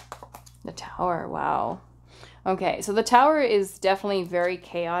 The Tower, wow. Okay, so the Tower is definitely very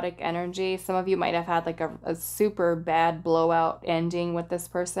chaotic energy. Some of you might have had like a super bad blowout ending with this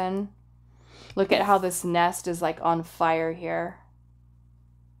person. Look at how this nest is like on fire here.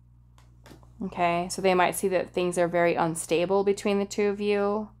 Okay, so they might see that things are very unstable between the two of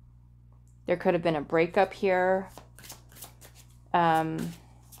you. There could have been a breakup here. Some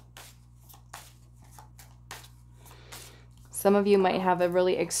of you might have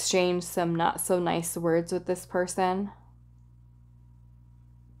really exchanged some not so nice words with this person.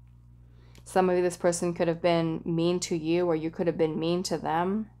 Some of you, this person could have been mean to you, or you could have been mean to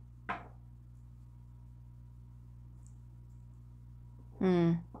them.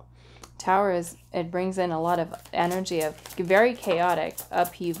 Tower it brings in a lot of energy of very chaotic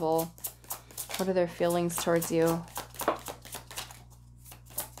upheaval. What are their feelings towards you?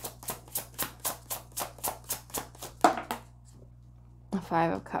 The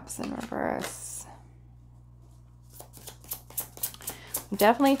 5 of Cups in reverse. I'm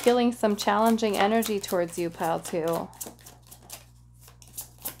definitely feeling some challenging energy towards you, pile 2.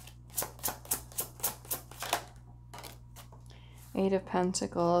 Eight of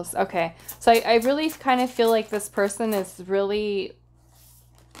Pentacles. Okay, so I really kind of feel like this person is really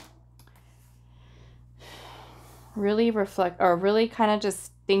kind of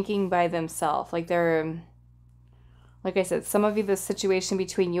just thinking by themselves. Like they're, like I said, some of you, the situation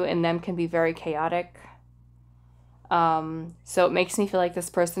between you and them can be very chaotic. So it makes me feel like this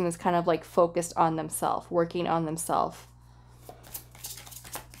person is kind of like focused on themselves, working on themselves.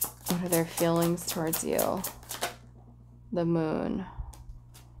 What are their feelings towards you? The Moon,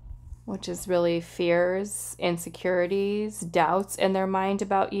 which is really fears, insecurities, doubts in their mind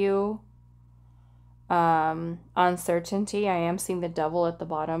about you. Uncertainty. I am seeing the Devil at the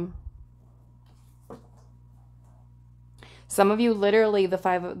bottom. Some of you, literally,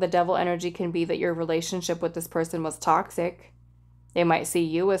 the Devil energy can be that your relationship with this person was toxic. They might see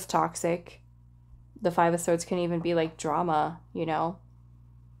you as toxic. The 5 of Swords can even be like drama, you know.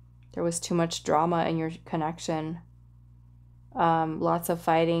 There was too much drama in your connection. Lots of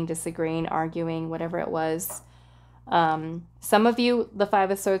fighting, disagreeing, arguing, whatever it was. Some of you, the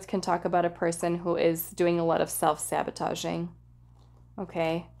 5 of Swords can talk about a person who is doing a lot of self-sabotaging.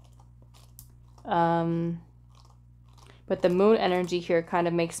 Okay. But the Moon energy here kind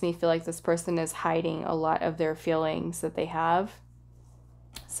of makes me feel like this person is hiding a lot of their feelings that they have.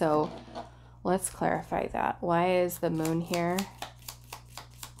 So let's clarify that. Why is the Moon here?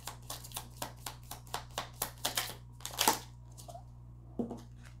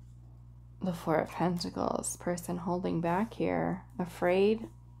 The 4 of Pentacles. Person holding back here. Afraid.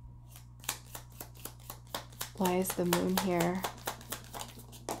 Why is the Moon here?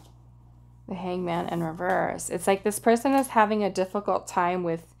 The Hangman in reverse. It's like this person is having a difficult time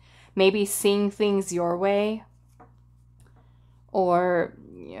with maybe seeing things your way, or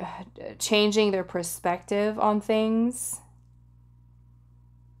changing their perspective on things.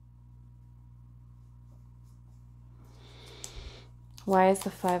 Why is the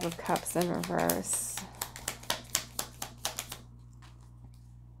 5 of Cups in reverse?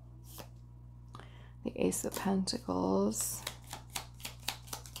 The Ace of Pentacles.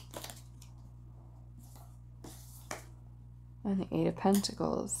 And the 8 of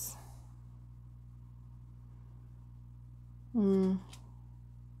Pentacles. I'm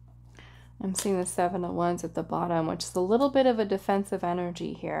seeing the 7 of Wands at the bottom, which is a little bit of a defensive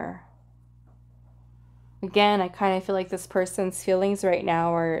energy here. Again, I kind of feel like this person's feelings right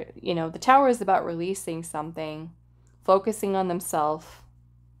now are, you know, the Tower is about releasing something, focusing on themselves.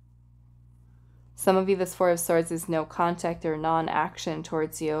 Some of you, this 4 of Swords is no contact or non-action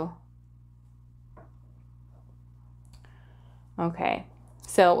towards you. Okay,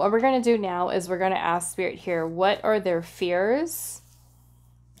 so what we're going to do now is we're going to ask Spirit here, what are their fears?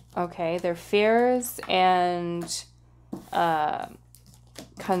 Okay, their fears and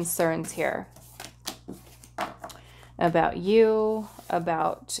concerns here. About you,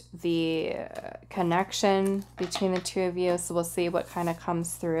 about the connection between the two of you. So we'll see what kind of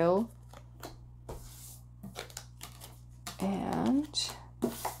comes through. And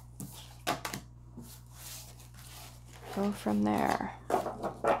go from there.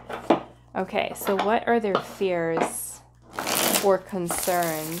 Okay, so what are their fears or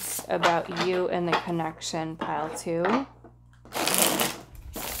concerns about you and the connection, pile 2?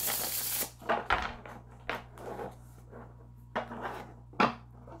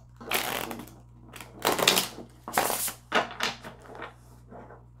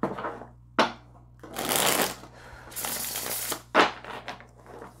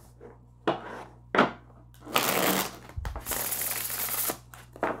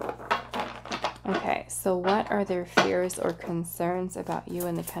 Okay, so what are their fears or concerns about you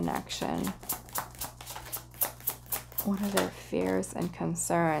and the connection? What are their fears and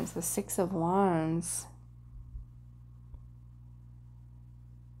concerns? The 6 of Wands.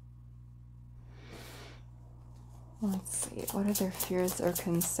 Let's see, what are their fears or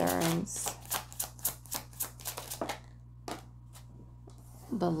concerns?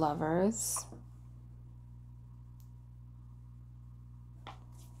 The Lovers.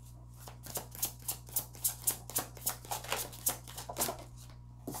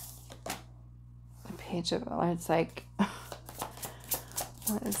 Page of, it's like,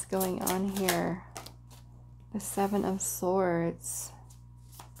 what is going on here? The 7 of Swords.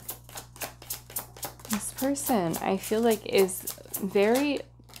 This person, I feel like, is very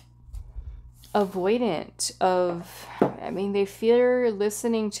avoidant of, I mean, they fear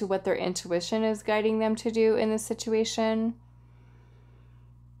listening to what their intuition is guiding them to do in this situation.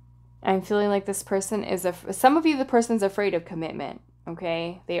 I'm feeling like this person is, some of you, the person's afraid of commitment,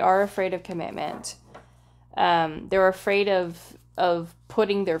 okay? They are afraid of commitment. They're afraid of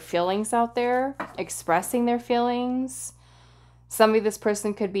putting their feelings out there, expressing their feelings. Some of this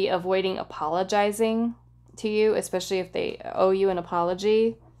person could be avoiding apologizing to you, especially if they owe you an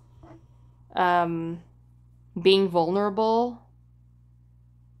apology. Being vulnerable,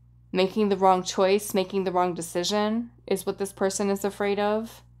 making the wrong choice, making the wrong decision is what this person is afraid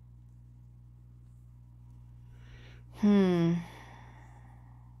of.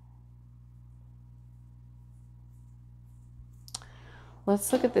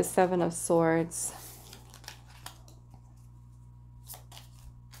 Let's look at the 7 of Swords.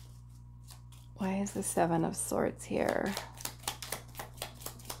 Why is the 7 of Swords here?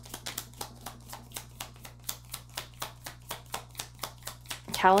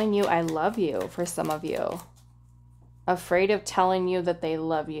 Telling you I love you for some of you. Afraid of telling you that they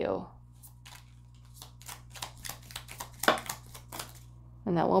love you.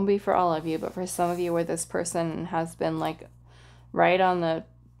 And that won't be for all of you, but for some of you where this person has been like right on the,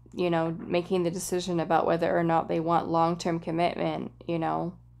 you know, making the decision about whether or not they want long-term commitment, you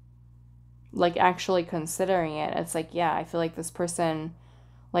know, like actually considering it. It's like, yeah, I feel like this person,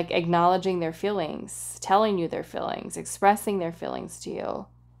 like acknowledging their feelings, telling you their feelings, expressing their feelings to you.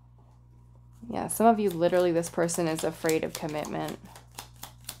 Yeah, some of you, literally, this person is afraid of commitment.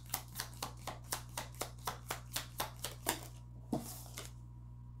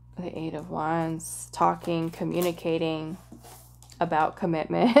 The 8 of Wands, talking, communicating about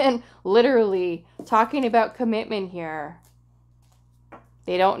commitment. Literally talking about commitment here.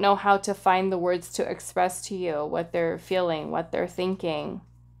 They don't know how to find the words to express to you what they're feeling, what they're thinking.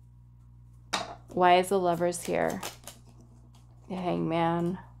 Why is the Lovers here? The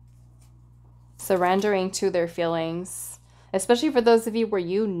Hangman. Surrendering to their feelings. Especially for those of you where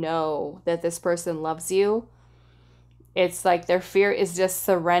you know that this person loves you. It's like their fear is just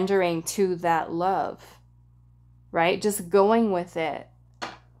surrendering to that love. Right? Just going with it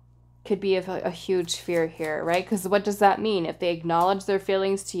could be a huge fear here, right? Because what does that mean? If they acknowledge their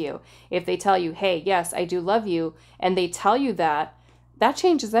feelings to you, if they tell you, hey, yes, I do love you, and they tell you that, that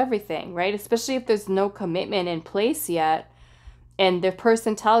changes everything, right? Especially if there's no commitment in place yet, and the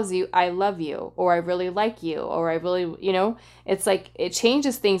person tells you, I love you, or I really like you, or I really, you know, it's like it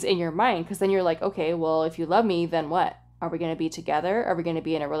changes things in your mind, because then you're like, okay, well, if you love me, then what? Are we going to be together? Are we going to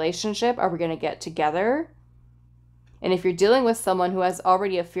be in a relationship? Are we going to get together? And if you're dealing with someone who has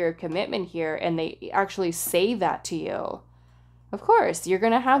already a fear of commitment here and they actually say that to you, of course, you're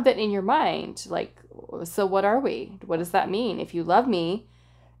going to have that in your mind. Like, so what are we? What does that mean? If you love me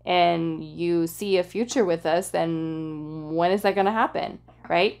and you see a future with us, then when is that going to happen?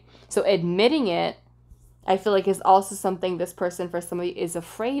 Right? So admitting it, I feel like is also something this person, for somebody, is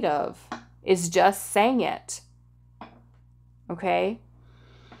afraid of, is just saying it. Okay?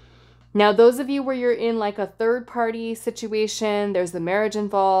 Now, those of you where you're in like a third-party situation, there's the marriage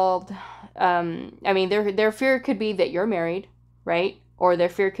involved. I mean, their fear could be that you're married, right? Or their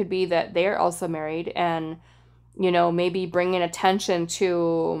fear could be that they're also married and, you know, maybe bringing attention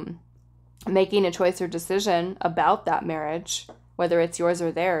to making a choice or decision about that marriage, whether it's yours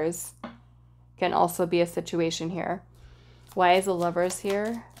or theirs, can also be a situation here. Why is the Lovers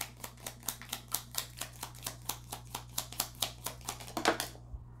here?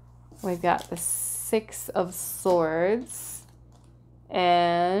 We've got the Six of Swords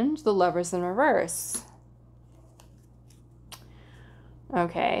and the Lovers in reverse.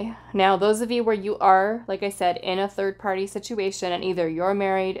 Okay, now those of you where you are, like I said, in a third-party situation, and either you're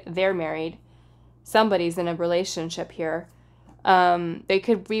married, they're married, somebody's in a relationship here, they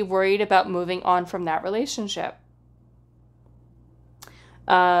could be worried about moving on from that relationship.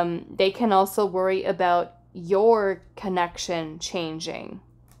 They can also worry about your connection changing,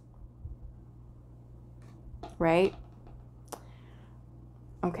 right?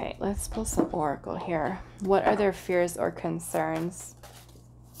 Okay, let's pull some oracle here. What are their fears or concerns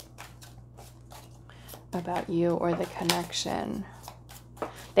about you or the connection?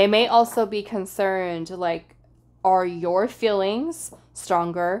 They may also be concerned, like, are your feelings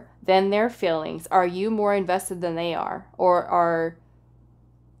stronger than their feelings? Are you more invested than they are? Or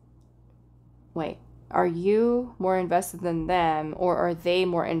are you more invested than them, or are they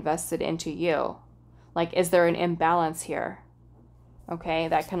more invested into you? Like, is there an imbalance here? Okay,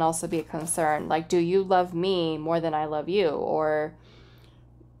 that can also be a concern. Like, do you love me more than I love you? Or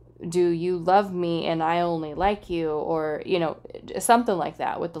do you love me and I only like you? Or, you know, something like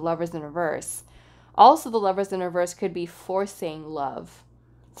that with the Lovers in reverse. Also, the Lovers in reverse could be forcing love,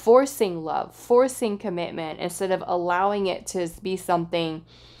 forcing commitment, instead of allowing it to be something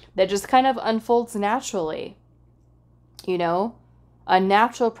that just kind of unfolds naturally. You know, a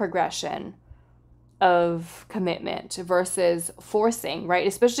natural progression of commitment versus forcing, right?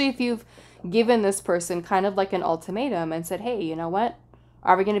 Especially if you've given this person kind of like an ultimatum and said, hey, you know what?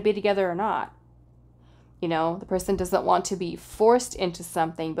 Are we going to be together or not? You know, the person doesn't want to be forced into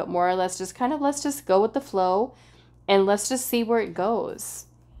something, but more or less just kind of, let's just go with the flow and let's just see where it goes,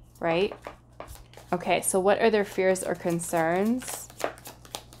 right? Okay, so what are their fears or concerns?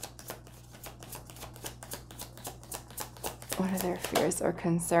 What are their fears or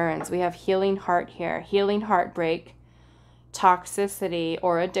concerns? We have healing heart here, healing heartbreak, toxicity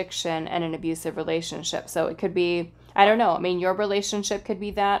or addiction, and an abusive relationship. So it could be, I don't know. I mean, your relationship could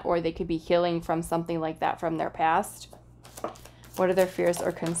be that, or they could be healing from something like that from their past. What are their fears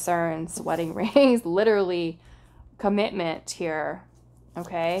or concerns? Wedding rings, literally commitment here.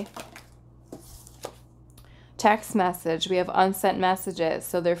 Okay. Text message. We have unsent messages.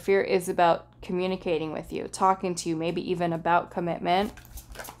 So their fear is about communicating with you, talking to you, maybe even about commitment.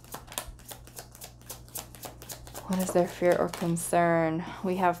 What is their fear or concern?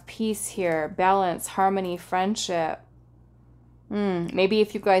 We have peace here, balance, harmony, friendship. Maybe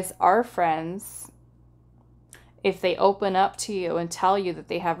if you guys are friends, if they open up to you and tell you that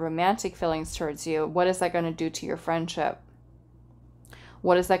they have romantic feelings towards you, what is that going to do to your friendship?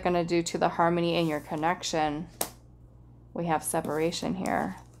 What is that going to do to the harmony in your connection? We have separation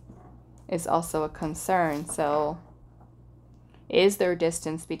here. Is also a concern. So is there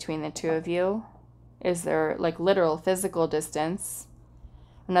distance between the two of you? Is there like literal physical distance?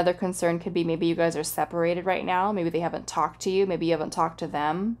 Another concern could be maybe you guys are separated right now. Maybe they haven't talked to you. Maybe you haven't talked to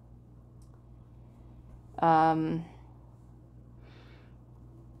them.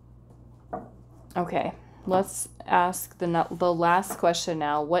 Okay, let's ask the last question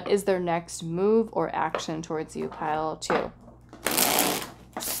now. What is their next move or action towards you, pile 2?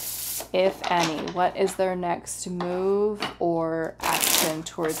 If any, what is their next move or action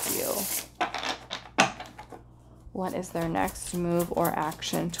towards you? What is their next move or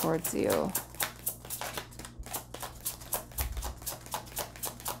action towards you?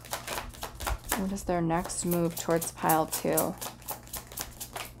 What is their next move towards pile 2?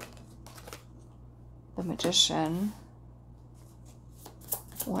 The Magician.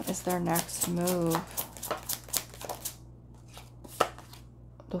 What is their next move?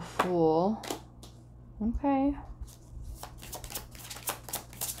 The Fool. Okay.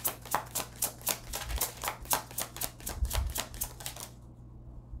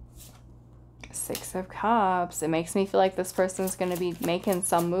 Six of Cups. It makes me feel like this person's going to be making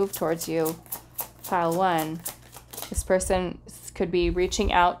some move towards you. Pile 1. This person could be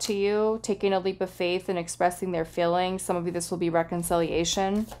reaching out to you, taking a leap of faith and expressing their feelings. Some of you, this will be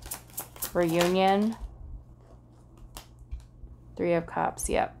reconciliation, reunion. 3 of Cups.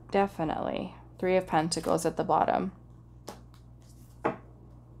 Yep, definitely. 3 of Pentacles at the bottom.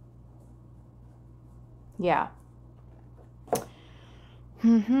 Yeah.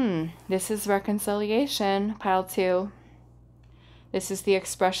 This is reconciliation, pile 2. This is the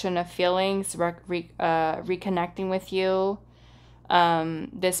expression of feelings, reconnecting with you.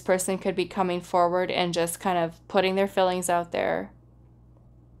 This person could be coming forward and just kind of putting their feelings out there.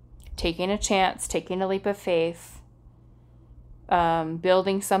 Taking a chance, taking a leap of faith.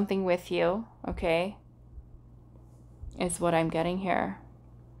 building something with you, okay, is what I'm getting here.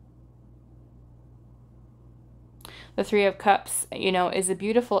 The Three of Cups, you know, is a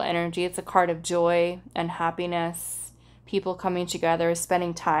beautiful energy. It's a card of joy and happiness, people coming together,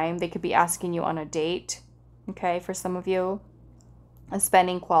 spending time. They could be asking you on a date, okay, for some of you.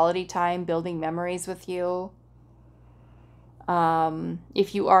 Spending quality time, building memories with you.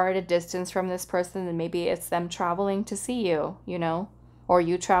 If you are at a distance from this person, then maybe it's them traveling to see you, you know, or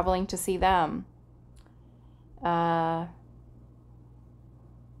you traveling to see them.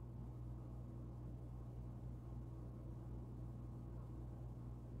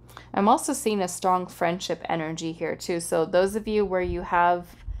 I'm also seeing a strong friendship energy here too. So those of you where you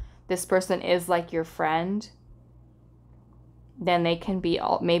have this person is like your friend, then they can be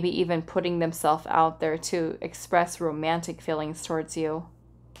maybe even putting themselves out there to express romantic feelings towards you.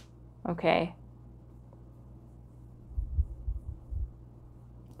 Okay.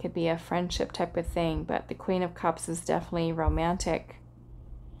 Could be a friendship type of thing, but the Queen of Cups is definitely romantic.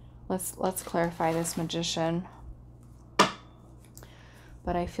 Let's clarify this, Magician.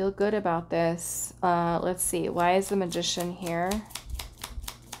 But I feel good about this. Let's see. Why is the Magician here?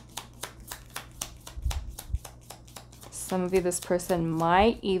 Some of you, this person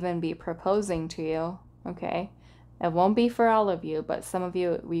might even be proposing to you, okay? It won't be for all of you, but some of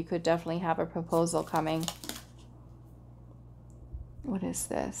you, we could definitely have a proposal coming. What is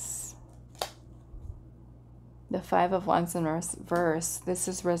this? The Five of Wands in reverse. This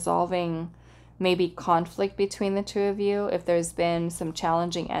is resolving maybe conflict between the two of you. If there's been some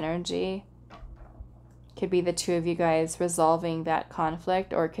challenging energy, could be the two of you guys resolving that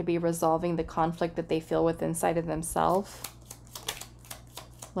conflict, or it could be resolving the conflict that they feel with inside of themselves.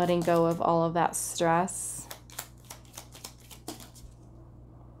 Letting go of all of that stress.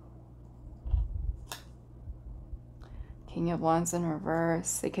 King of Wands in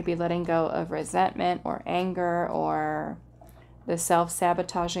reverse. It could be letting go of resentment or anger or the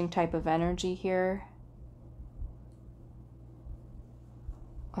self-sabotaging type of energy here.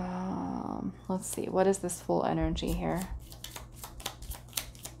 Let's see. What is this full energy here?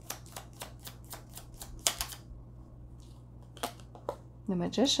 The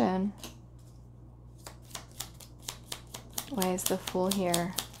Magician. Why is the Fool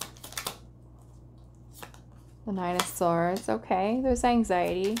here? The Nine of Swords. Okay, there's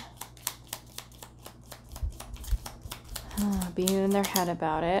anxiety. Being in their head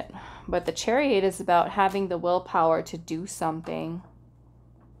about it. But the Chariot is about having the willpower to do something.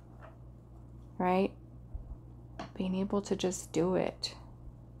 Right? Being able to just do it.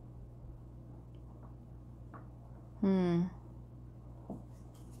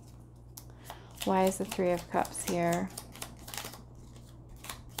 Why is the Three of Cups here?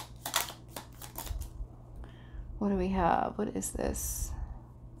 What do we have? What is this?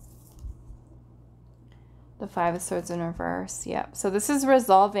 The Five of Swords in reverse. Yep. So this is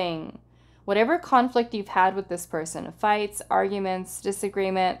resolving whatever conflict you've had with this person. Fights, arguments,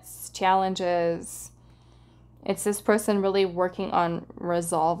 disagreements, challenges. It's this person really working on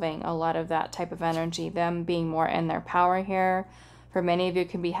resolving a lot of that type of energy. Them being more in their power here. For many of you,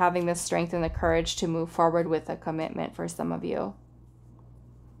 can be having the strength and the courage to move forward with a commitment for some of you.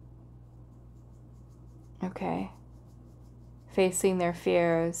 Okay. Facing their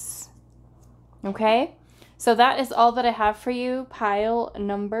fears. Okay. So that is all that I have for you, pile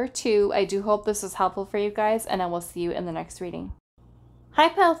number 2. I do hope this was helpful for you guys, and I will see you in the next reading. Hi,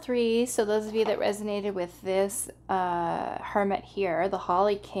 pile 3. So those of you that resonated with this hermit here, the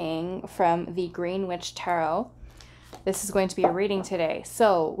Holly King from the Green Witch Tarot, this is going to be a reading today.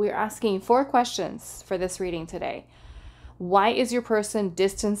 So we're asking 4 questions for this reading today. Why is your person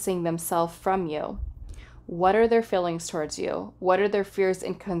distancing themselves from you? What are their feelings towards you? What are their fears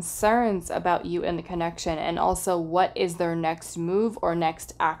and concerns about you and the connection? And also, what is their next move or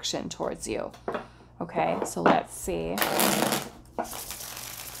next action towards you? Okay, so let's see.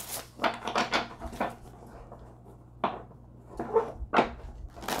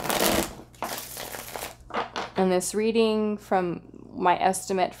 And this reading, from my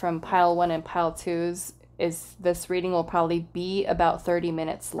estimate from pile 1 and pile 2's, is this reading will probably be about 30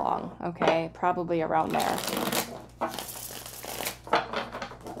 minutes long. Okay, probably around there.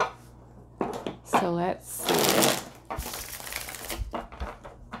 So let's see.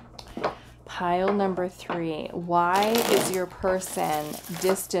 Pile number 3. Why is your person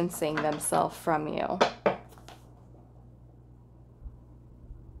distancing themselves from you?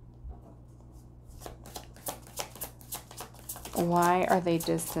 Why are they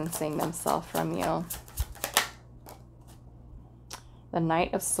distancing themselves from you? The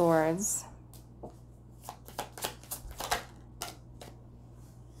Knight of Swords.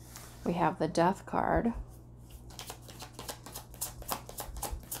 We have the Death card.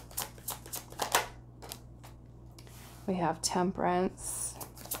 We have Temperance.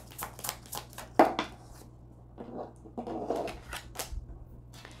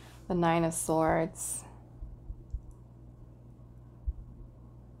 The Nine of Swords.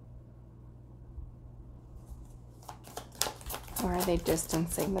 Or are they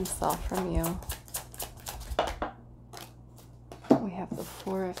distancing themselves from you? We have the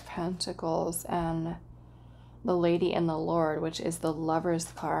Four of Pentacles and the Lady and the Lord, which is the Lover's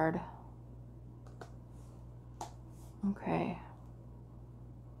card. Okay.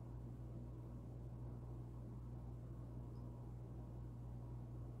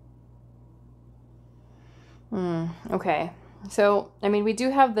 Okay. So, I mean, we do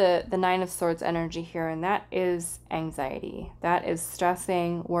have the Nine of Swords energy here, and that is anxiety. That is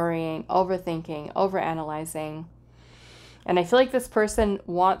stressing, worrying, overthinking, overanalyzing. And I feel like this person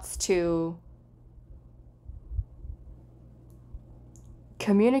wants to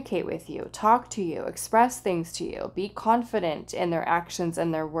communicate with you, talk to you, express things to you, be confident in their actions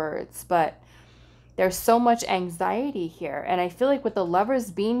and their words. But there's so much anxiety here. And I feel like with the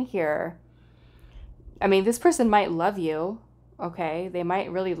Lovers being here, I mean, this person might love you. Okay, they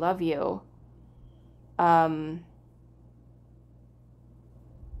might really love you.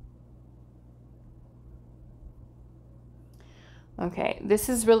 Okay, this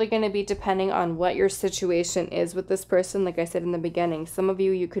is really going to be depending on what your situation is with this person. Like I said in the beginning, some of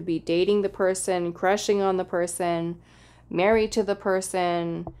you could be dating the person, crushing on the person, married to the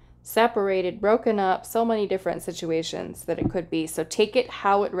person, separated, broken up, so many different situations that it could be. So take it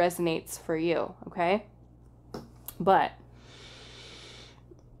how it resonates for you, okay? But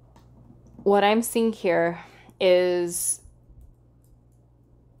what I'm seeing here is,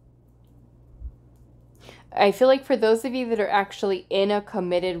 I feel like for those of you that are actually in a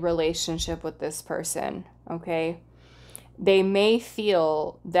committed relationship with this person, okay, they may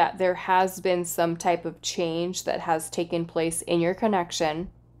feel that there has been some type of change that has taken place in your connection.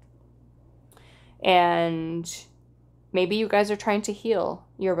 And maybe you guys are trying to heal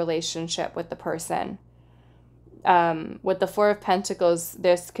your relationship with the person. With the Four of Pentacles,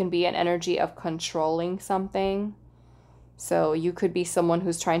 this can be an energy of controlling something. So you could be someone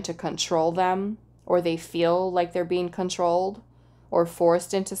who's trying to control them, or they feel like they're being controlled or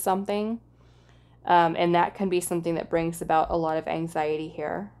forced into something. And that can be something that brings about a lot of anxiety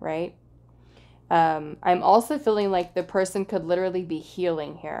here, right? I'm also feeling like the person could literally be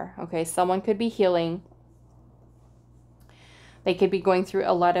healing here. Okay, someone could be healing. They could be going through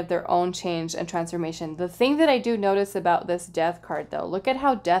a lot of their own change and transformation. The thing that I do notice about this Death card, though, look at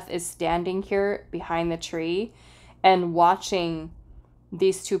how Death is standing here behind the tree and watching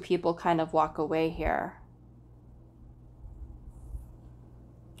these two people kind of walk away here.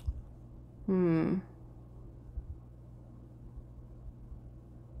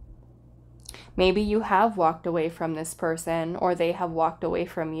 Maybe you have walked away from this person, or they have walked away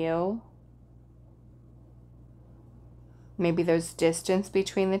from you. Maybe there's distance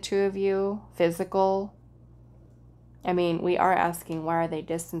between the two of you, physical. I mean, we are asking, why are they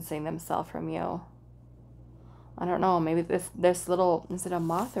distancing themselves from you? I don't know. Maybe this little, is it a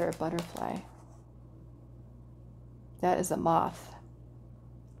moth or a butterfly? That is a moth.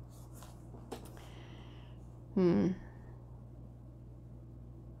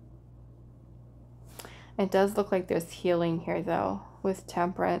 It does look like there's healing here, though, with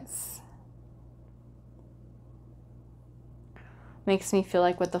Temperance. Makes me feel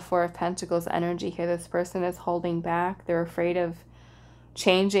like with the Four of Pentacles energy here, this person is holding back. They're afraid of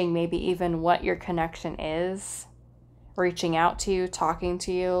changing maybe even what your connection is, reaching out to you, talking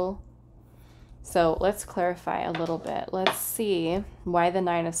to you. So let's clarify a little bit. Let's see why the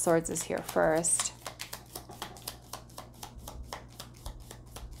Nine of Swords is here first.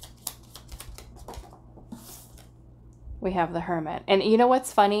 We have the Hermit. And you know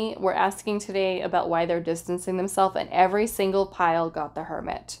what's funny? We're asking today about why they're distancing themselves, and every single pile got the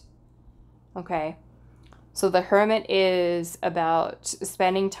Hermit. Okay. So the Hermit is about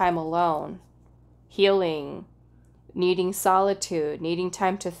spending time alone, healing, needing solitude, needing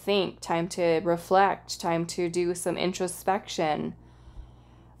time to think, time to reflect, time to do some introspection.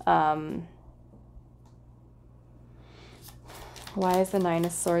 Why is the Nine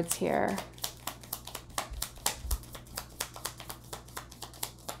of Swords here?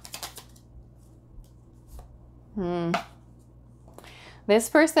 This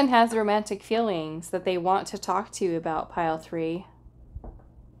person has romantic feelings that they want to talk to you about, pile 3.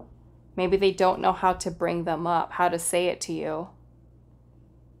 Maybe they don't know how to bring them up, how to say it to you.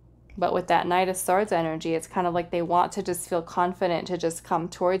 But with that Knight of Swords energy, it's kind of like they want to just feel confident to just come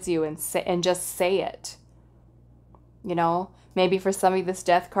towards you and just say it. You know, maybe for some of you, this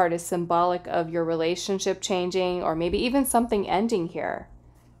Death card is symbolic of your relationship changing, or maybe even something ending here.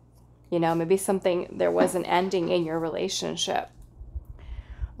 You know, maybe there was an ending in your relationship.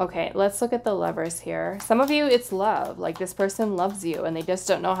 Okay, let's look at the Lovers here. Some of you, it's love. Like this person loves you and they just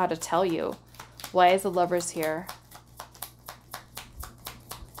don't know how to tell you. Why is the Lovers here?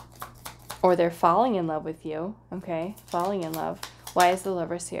 Or they're falling in love with you. Okay, falling in love. Why is the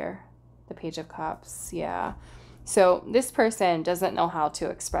Lovers here? The Page of Cups. Yeah. So this person doesn't know how to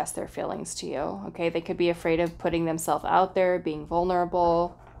express their feelings to you. Okay, they could be afraid of putting themselves out there, being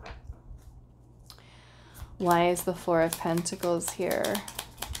vulnerable. Why is the Four of Pentacles here?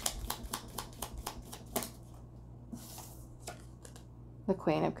 The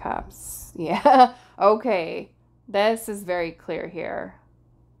Queen of Cups. Yeah. Okay. This is very clear here.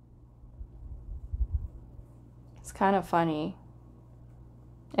 It's kind of funny.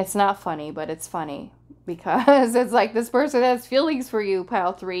 It's not funny, but it's funny. Because it's like this person has feelings for you,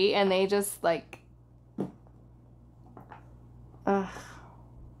 pile 3, and they just like...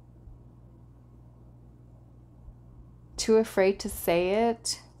 Too afraid to say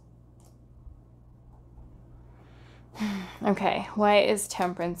it. Okay, why is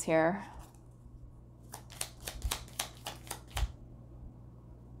Temperance here?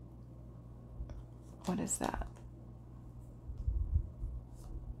 What is that?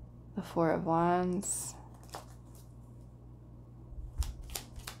 The Four of Wands.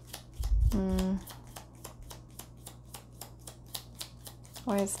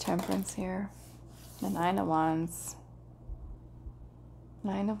 Why is Temperance here? The Nine of Wands.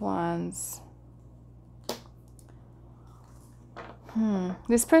 Nine of Wands.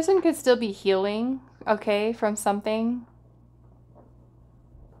 This person could still be healing, okay, from something.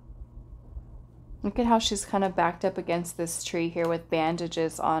 Look at how she's kind of backed up against this tree here with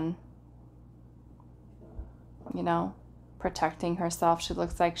bandages on. You know, protecting herself. She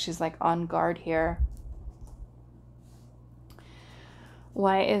looks like she's like on guard here.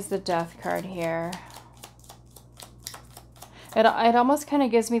 Why is the Death card here? It almost kind of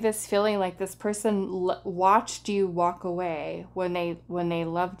gives me this feeling like this person watched you walk away when they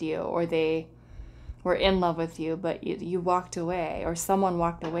loved you, or they were in love with you, but you walked away, or someone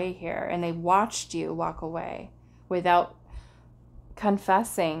walked away here and they watched you walk away without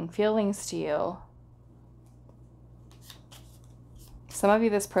confessing feelings to you. Some of you,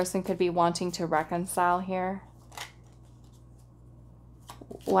 this person could be wanting to reconcile here.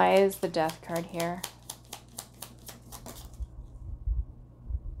 Why is the Death card here?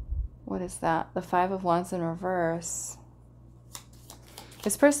 What is that? The Five of Wands in reverse.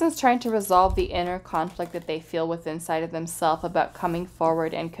 This person's trying to resolve the inner conflict that they feel within inside of themselves about coming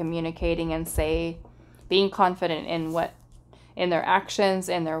forward and communicating and being confident in their actions,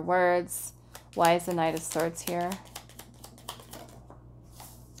 in their words. Why is the Knight of Swords here?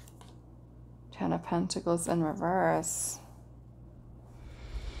 Ten of Pentacles in reverse.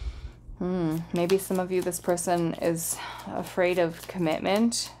 Maybe some of you, this person is afraid of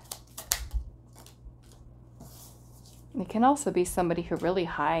commitment. It can also be somebody who really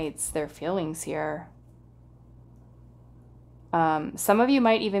hides their feelings here. Some of you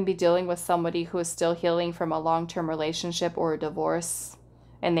might even be dealing with somebody who is still healing from a long-term relationship or a divorce,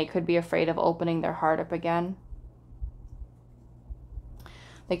 and they could be afraid of opening their heart up again.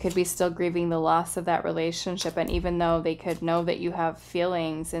 They could be still grieving the loss of that relationship, and even though they could know that you have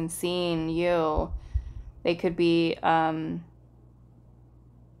feelings and seeing you, they could be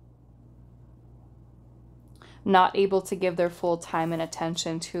not able to give their full time and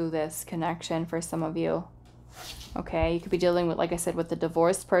attention to this connection for some of you. Okay, you could be dealing with, like I said, with the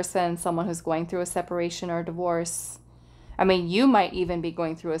divorced person, someone who's going through a separation or a divorce. I mean, you might even be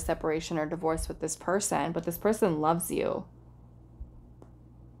going through a separation or divorce with this person, but this person loves you.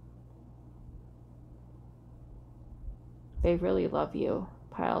 They really love you,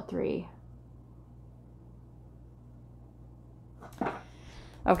 pile 3.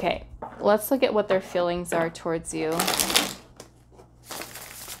 Okay, let's look at what their feelings are towards you.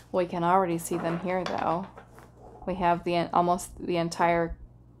 We can already see them here, though. We have almost the entire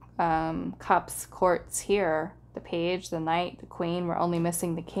cups, courts here. The Page, the Knight, the Queen. We're only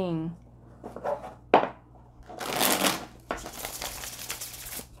missing the King.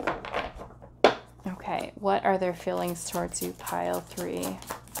 Okay, what are their feelings towards you, pile 3?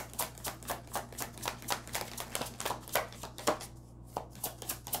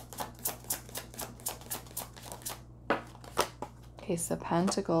 Ace of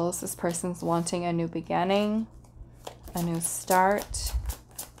Pentacles. This person's wanting a new beginning, a new start.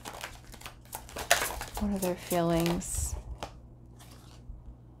 What are their feelings?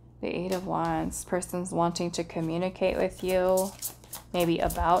 The Eight of Wands. Person's wanting to communicate with you, maybe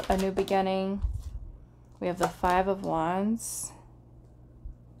about a new beginning. We have the Five of Wands.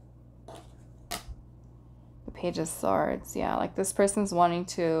 The Page of Swords. Yeah, like this person's wanting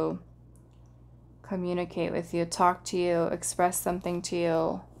to communicate with you, talk to you, express something to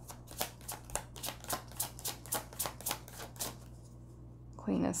you.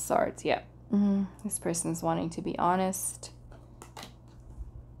 Queen of Swords. Yep. This person's wanting to be honest.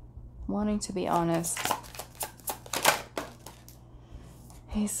 Wanting to be honest.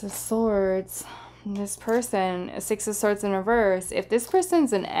 Ace of Swords. This person, Six of Swords in reverse. If this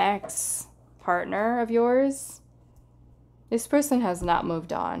person's an ex-partner of yours, this person has not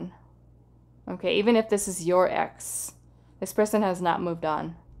moved on. Okay, even if this is your ex, this person has not moved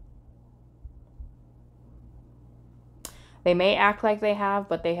on. They may act like they have,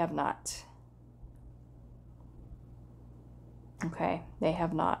 but they have not. Okay, they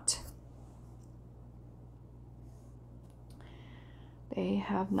have not. They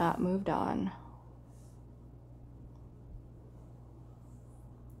have not moved on.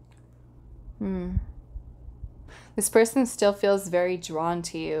 This person still feels very drawn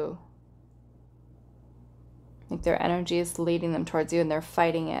to you. Like their energy is leading them towards you and they're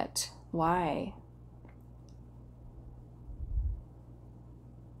fighting it. Why?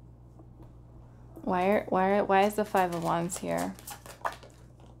 Why is the Five of Wands here?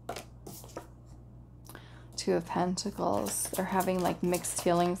 Two of Pentacles. They're having like mixed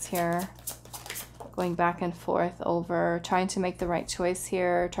feelings here. Going back and forth over trying to make the right choice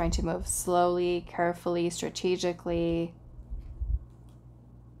here. Trying to move slowly, carefully, strategically.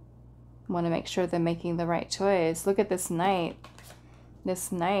 Want to make sure they're making the right choice. Look at this Knight.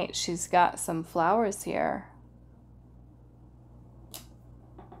 This Knight, she's got some flowers here.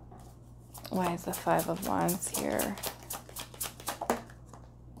 Why is the Five of Wands here?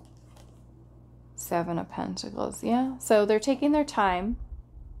 Seven of Pentacles. Yeah, so they're taking their time.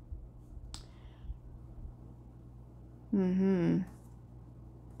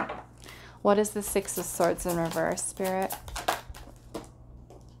 What is the Six of Swords in reverse, Spirit?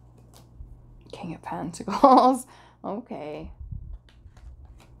 King of Pentacles. Okay.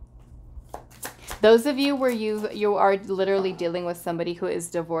 Those of you where you are literally dealing with somebody who is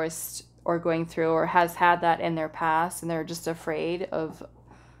divorced or going through or has had that in their past and they're just afraid of,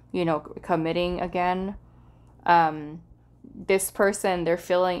 you know, committing again. This person, their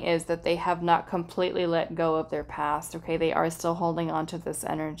feeling is that they have not completely let go of their past. Okay, they are still holding on to this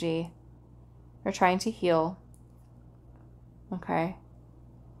energy. They're trying to heal. Okay.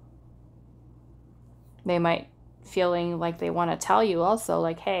 They might feeling like they want to tell you also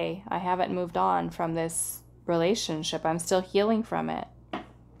like, hey, I haven't moved on from this relationship. I'm still healing from it.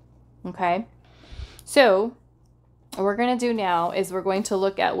 Okay. So what we're going to do now is we're going to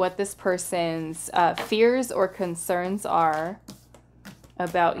look at what this person's fears or concerns are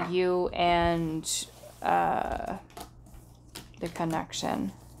about you and the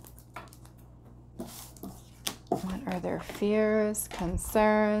connection. What are their fears,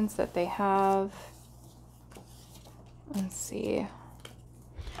 concerns that they have? Let's see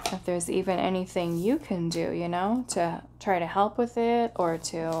if there's even anything you can do, you know, to try to help with it or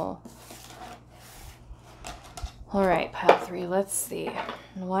to... All right, pile 3, let's see.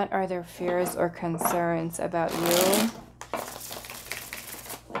 What are their fears or concerns about you?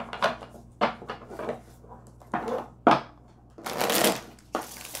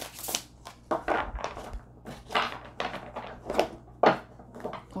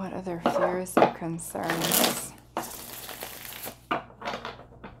 What are their fears or concerns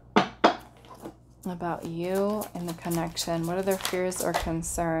about you and the connection? What are their fears or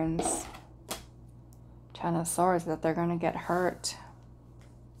concerns? Ten of Swords, that they're going to get hurt.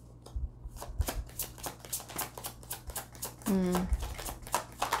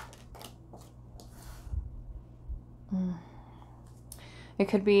 It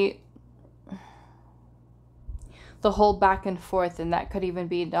could be the whole back and forth, and that could even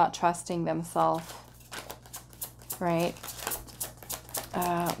be not trusting themselves, right?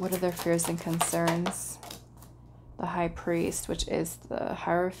 What are their fears and concerns? The High Priest, which is the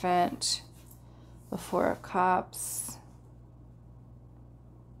Hierophant. The Four of Cups.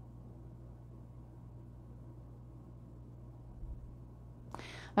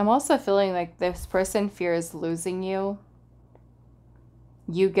 I'm also feeling like this person fears losing you.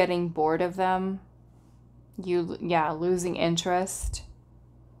 You getting bored of them. You, yeah, losing interest.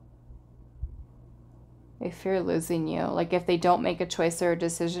 They fear losing you. Like if they don't make a choice or a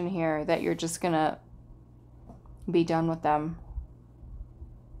decision here, that you're just gonna be done with them.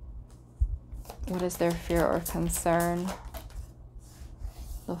 What is their fear or concern?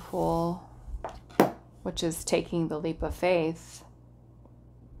 The Fool, which is taking the leap of faith.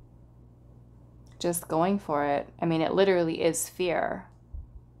 Just going for it. I mean, it literally is fear.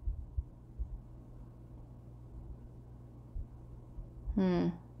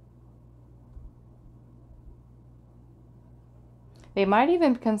 They might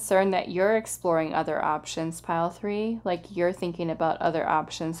even be concerned that you're exploring other options, pile 3. Like you're thinking about other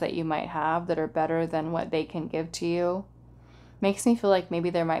options that you might have that are better than what they can give to you. Makes me feel like maybe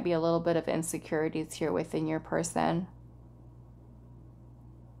there might be a little bit of insecurities here within your person.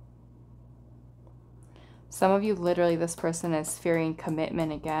 Some of you, literally, this person is fearing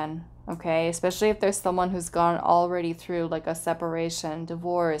commitment again, okay? Especially if there's someone who's gone already through like a separation,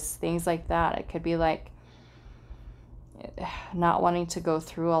 divorce, things like that. It could be like not wanting to go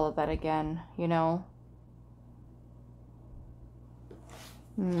through all of that again, you know?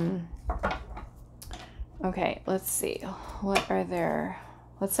 Okay, let's see. What are there?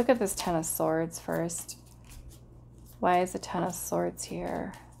 Let's look at this Ten of Swords first. Why is the Ten of Swords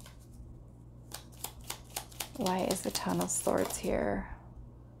here? Why is the Ten of Swords here?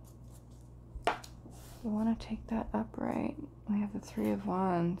 I want to take that upright. We have the Three of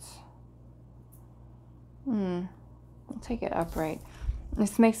Wands. I'll take it upright.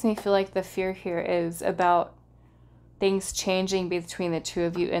 This makes me feel like the fear here is about things changing between the two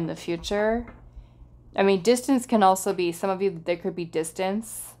of you in the future. I mean, distance can also be, some of you, there could be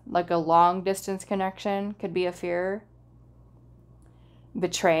distance, like a long distance connection could be a fear.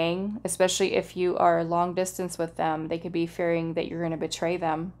 Betraying, especially if you are long distance with them, they could be fearing that you're going to betray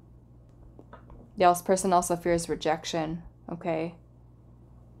them. The person also fears rejection, okay?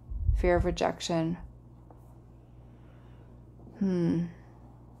 Fear of rejection.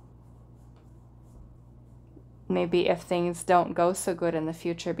 Maybe if things don't go so good in the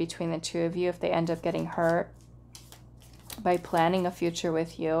future between the two of you, if they end up getting hurt by planning a future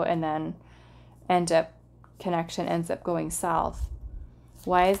with you and then connection ends up going south.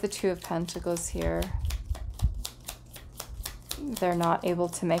 Why is the Two of Pentacles here? They're not able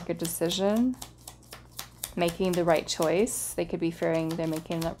to make a decision, making the right choice. They could be fearing they're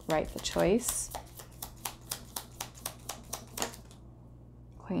making the right choice.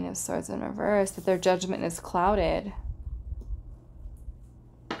 Queen of Swords in reverse, that their judgment is clouded.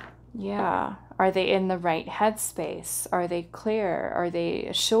 Yeah. Are they in the right headspace? Are they clear? Are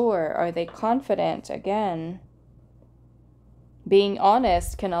they sure? Are they confident? Again, being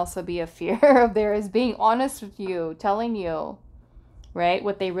honest can also be a fear of theirs. Being honest with you, telling you, right,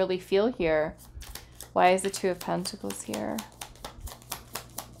 what they really feel here. Why is the Two of Pentacles here?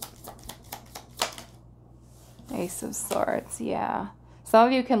 Ace of Swords, yeah. Some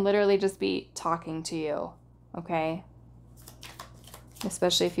of you can literally just be talking to you, okay?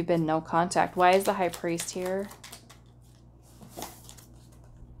 Especially if you've been no contact. Why is the High Priest here?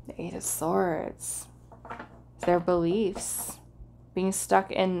 The Eight of Swords. Their beliefs. Being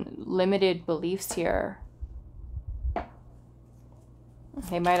stuck in limited beliefs here.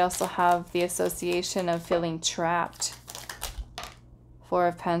 They might also have the association of feeling trapped. Four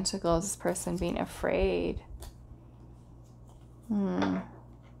of Pentacles, this person being afraid.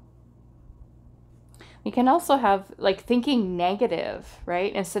 We can also have like thinking negative,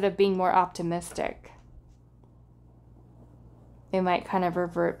 right? Instead of being more optimistic. They might kind of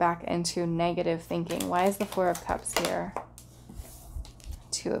revert back into negative thinking. Why is the Four of Cups here?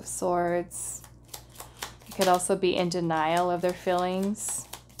 Two of Swords. They could also be in denial of their feelings.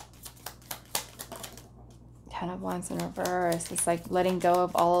 Ten of Wands in reverse. It's like letting go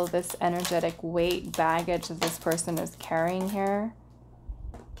of all of this energetic weight, baggage that this person is carrying here.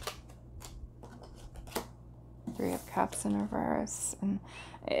 Three of Cups in reverse. And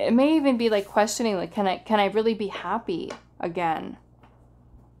it may even be like questioning, like, can I really be happy again?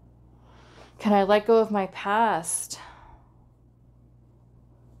 Can I let go of my past?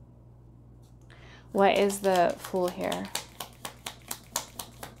 What is the Fool here?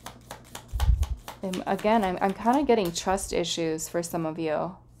 Again, I'm kind of getting trust issues for some of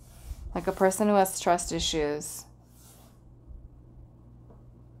you. Like a person who has trust issues.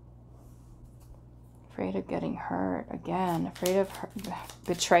 Afraid of getting hurt. Again, afraid of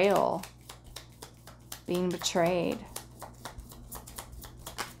betrayal. Being betrayed.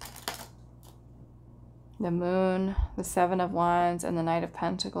 The Moon, the Seven of Wands, and the Knight of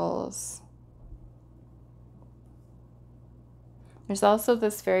Pentacles. There's also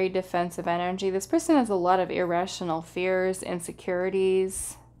this very defensive energy. This person has a lot of irrational fears,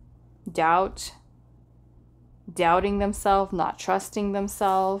 insecurities, doubt, doubting themselves, not trusting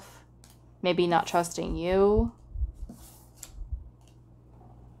themselves, maybe not trusting you.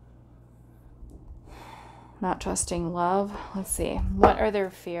 Not trusting love. Let's see. What are their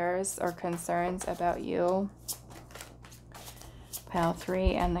fears or concerns about you? Pile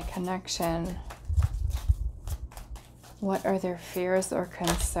 3 and the connection. What are their fears or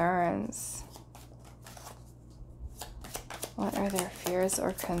concerns? What are their fears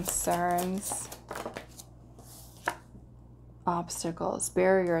or concerns? Obstacles,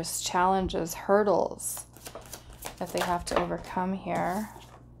 barriers, challenges, hurdles that they have to overcome here.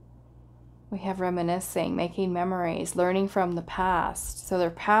 We have reminiscing, making memories, learning from the past. So their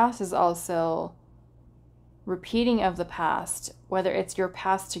past is also repeating of the past, whether it's your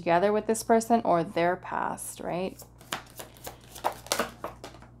past together with this person or their past, right?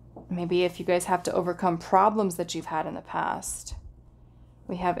 Maybe if you guys have to overcome problems that you've had in the past.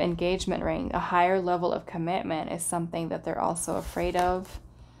 We have engagement ring. A higher level of commitment is something that they're also afraid of.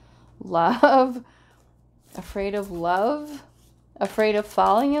 Love. Afraid of love. Afraid of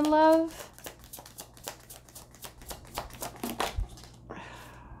falling in love.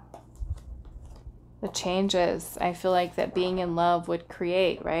 The changes I feel like that being in love would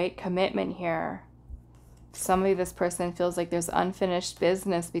create, right? Commitment here. Somebody, this person feels like there's unfinished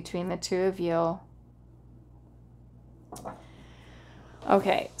business between the two of you.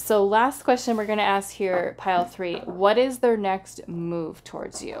 Okay, so last question we're going to ask here, pile 3. What is their next move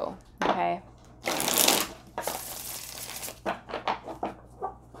towards you? Okay.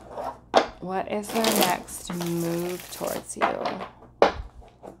 What is their next move towards you?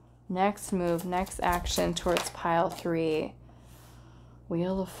 Next move, next action towards pile 3.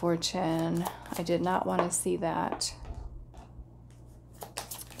 Wheel of Fortune. I did not want to see that.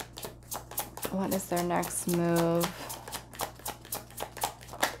 What is their next move?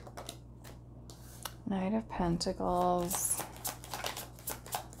 Knight of Pentacles.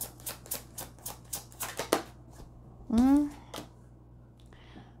 Could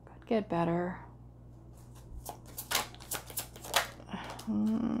get better.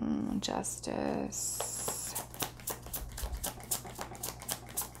 Justice.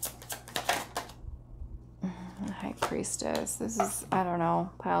 High Priestess. This is, I don't know,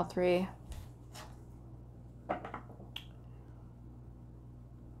 pile 3.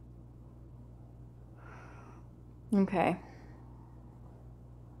 Okay.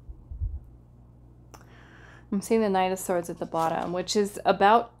 I'm seeing the Knight of Swords at the bottom, which is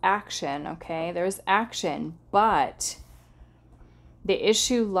about action, okay? There's action, but the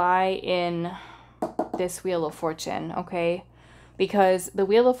issue lie in this Wheel of Fortune, okay? Because the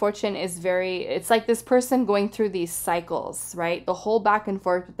Wheel of Fortune is very, it's like this person going through these cycles, right? The whole back and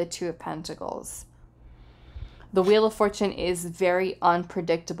forth with the Two of Pentacles. The Wheel of Fortune is very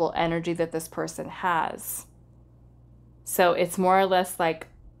unpredictable energy that this person has. So it's more or less like,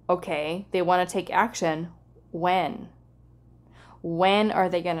 okay, they want to take action. When? When are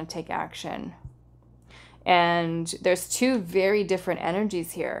they going to take action? And there's two very different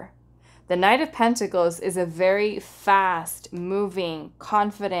energies here. The Knight of Pentacles is a very fast, moving,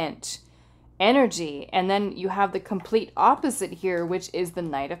 confident energy. And then you have the complete opposite here, which is the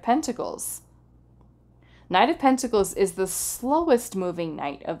Knight of Pentacles. Knight of Pentacles is the slowest moving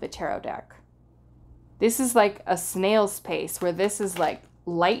knight of the tarot deck. This is like a snail's pace, where this is like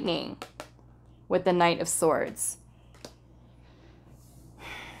lightning with the Knight of Swords.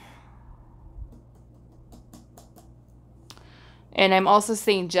 And I'm also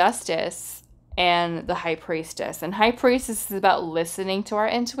seeing Justice and the High Priestess. And High Priestess is about listening to our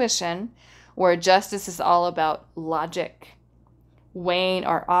intuition, where Justice is all about logic, weighing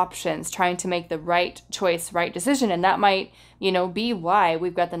our options, trying to make the right choice, right decision. And that might, you know, be why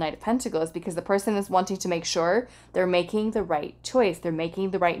we've got the Knight of Pentacles, because the person is wanting to make sure they're making the right choice. They're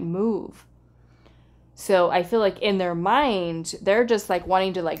making the right move. So I feel like in their mind, they're just like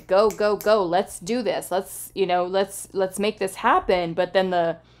wanting to like, go, go, go. Let's do this. Let's, you know, let's make this happen. But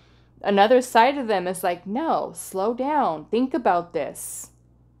then another side of them is like, no, slow down. Think about this.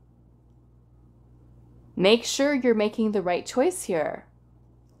 Make sure you're making the right choice here.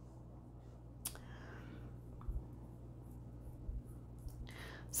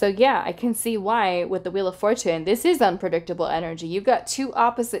 So yeah, I can see why with the Wheel of Fortune, this is unpredictable energy. You've got two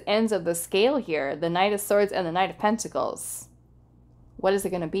opposite ends of the scale here, the Knight of Swords and the Knight of Pentacles. What is it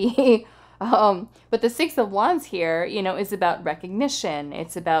going to be? But the Six of Wands here, you know, is about recognition.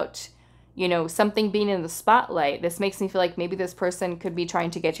 It's about, you know, something being in the spotlight. This makes me feel like maybe this person could be trying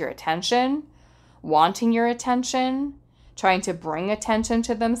to get your attention, wanting your attention, trying to bring attention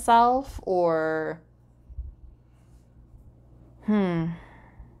to themselves, or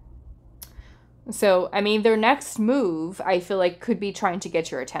So, I mean, their next move, I feel like, could be trying to get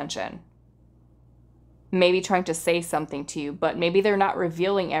your attention. maybe trying to say something to you, but maybe they're not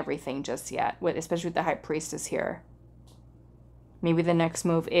revealing everything just yet, especially with the High Priestess here. Maybe the next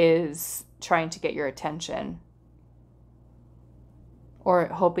move is trying to get your attention, or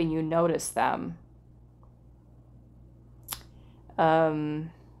hoping you notice them. But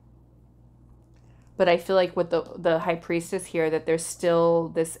I feel like with the High Priestess here, that there's still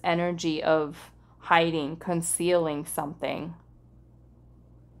this energy of hiding, concealing something.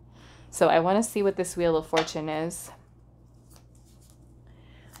 So I want to see what this Wheel of Fortune is.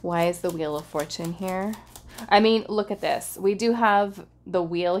 Why is the Wheel of Fortune here? I mean, look at this. We do have the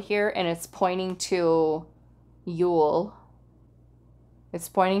wheel here, and it's pointing to Yule. It's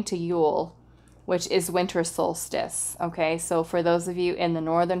pointing to Yule, which is winter solstice. Okay, so for those of you in the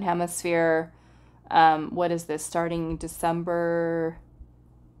Northern Hemisphere, what is this? Starting December.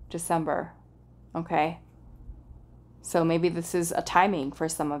 Okay. So maybe this is a timing for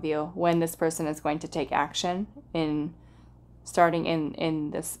some of you when this person is going to take action starting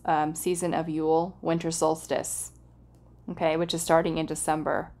in this season of Yule, winter solstice, okay, which is starting in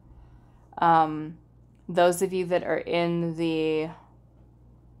December. Those of you that are in the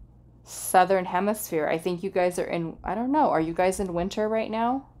Southern Hemisphere, I think you guys are in, I don't know, are you guys in winter right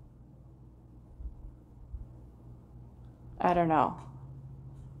now? I don't know,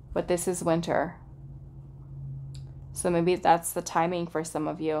 but this is winter. So maybe that's the timing for some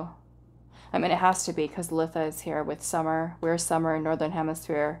of you. I mean, it has to be because Litha is here with summer. We're summer in Northern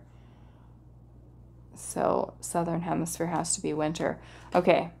Hemisphere. So Southern Hemisphere has to be winter.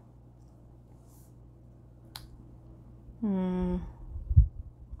 Okay.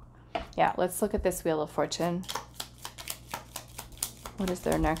 Yeah, let's look at this Wheel of Fortune. What is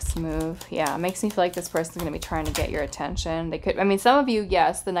their next move? Yeah, it makes me feel like this person's going to be trying to get your attention. They could, I mean, some of you,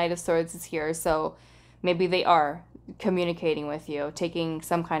 yes, the Knight of Swords is here. So maybe they are communicating with you, taking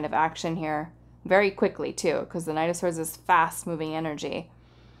some kind of action here very quickly too, because the Knight of Swords is fast moving energy.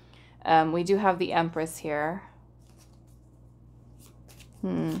 We do have the Empress here.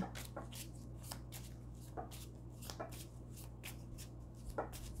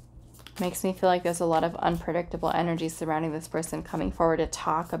 Makes me feel like there's a lot of unpredictable energy surrounding this person coming forward to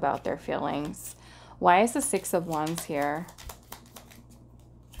talk about their feelings. Why is the Six of Wands here?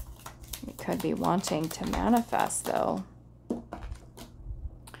 It could be wanting to manifest, though.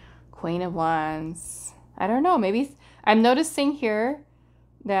 Queen of Wands. I don't know. Maybe I'm noticing here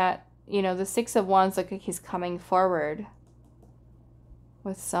that, you know, the Six of Wands, look like he's coming forward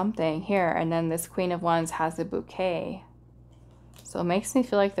with something here. And then this Queen of Wands has a bouquet. So it makes me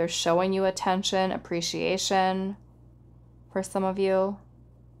feel like they're showing you attention, appreciation for some of you.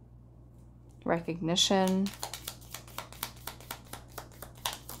 Recognition.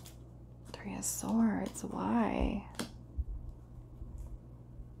 Three of Swords. Why?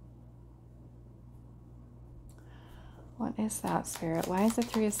 What is that, Spirit? Why is the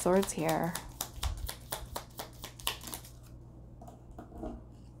Three of Swords here?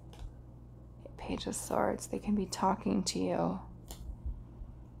 Page of Swords. They can be talking to you,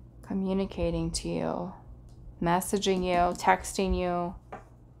 communicating to you, messaging you, texting you,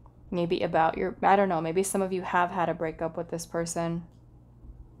 maybe about your, I don't know, maybe some of you have had a breakup with this person,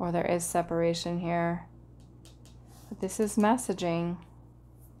 or there is separation here. But this is messaging.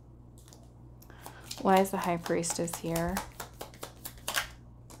 Why is the High Priestess here?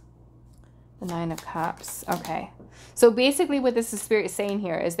 The Nine of Cups. Okay. So basically what this is Spirit saying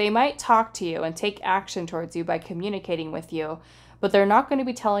here is they might talk to you and take action towards you by communicating with you, but they're not going to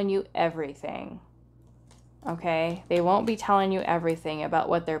be telling you everything. Okay? They won't be telling you everything about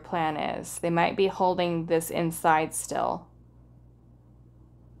what their plan is. They might be holding this inside still.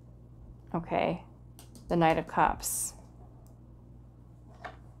 Okay? The Knight of Cups.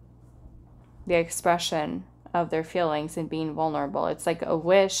 The expression of their feelings and being vulnerable. It's like a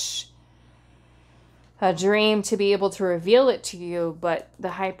wish, a dream to be able to reveal it to you, but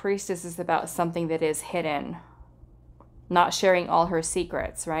the High Priestess is about something that is hidden. Not sharing all her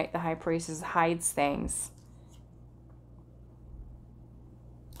secrets, right? The High Priestess hides things.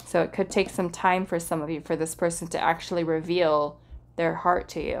 So it could take some time for some of you, for this person to actually reveal their heart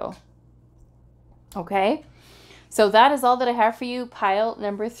to you. Okay? So that is all that I have for you, pile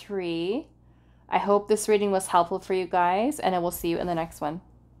number 3. I hope this reading was helpful for you guys, and I will see you in the next one.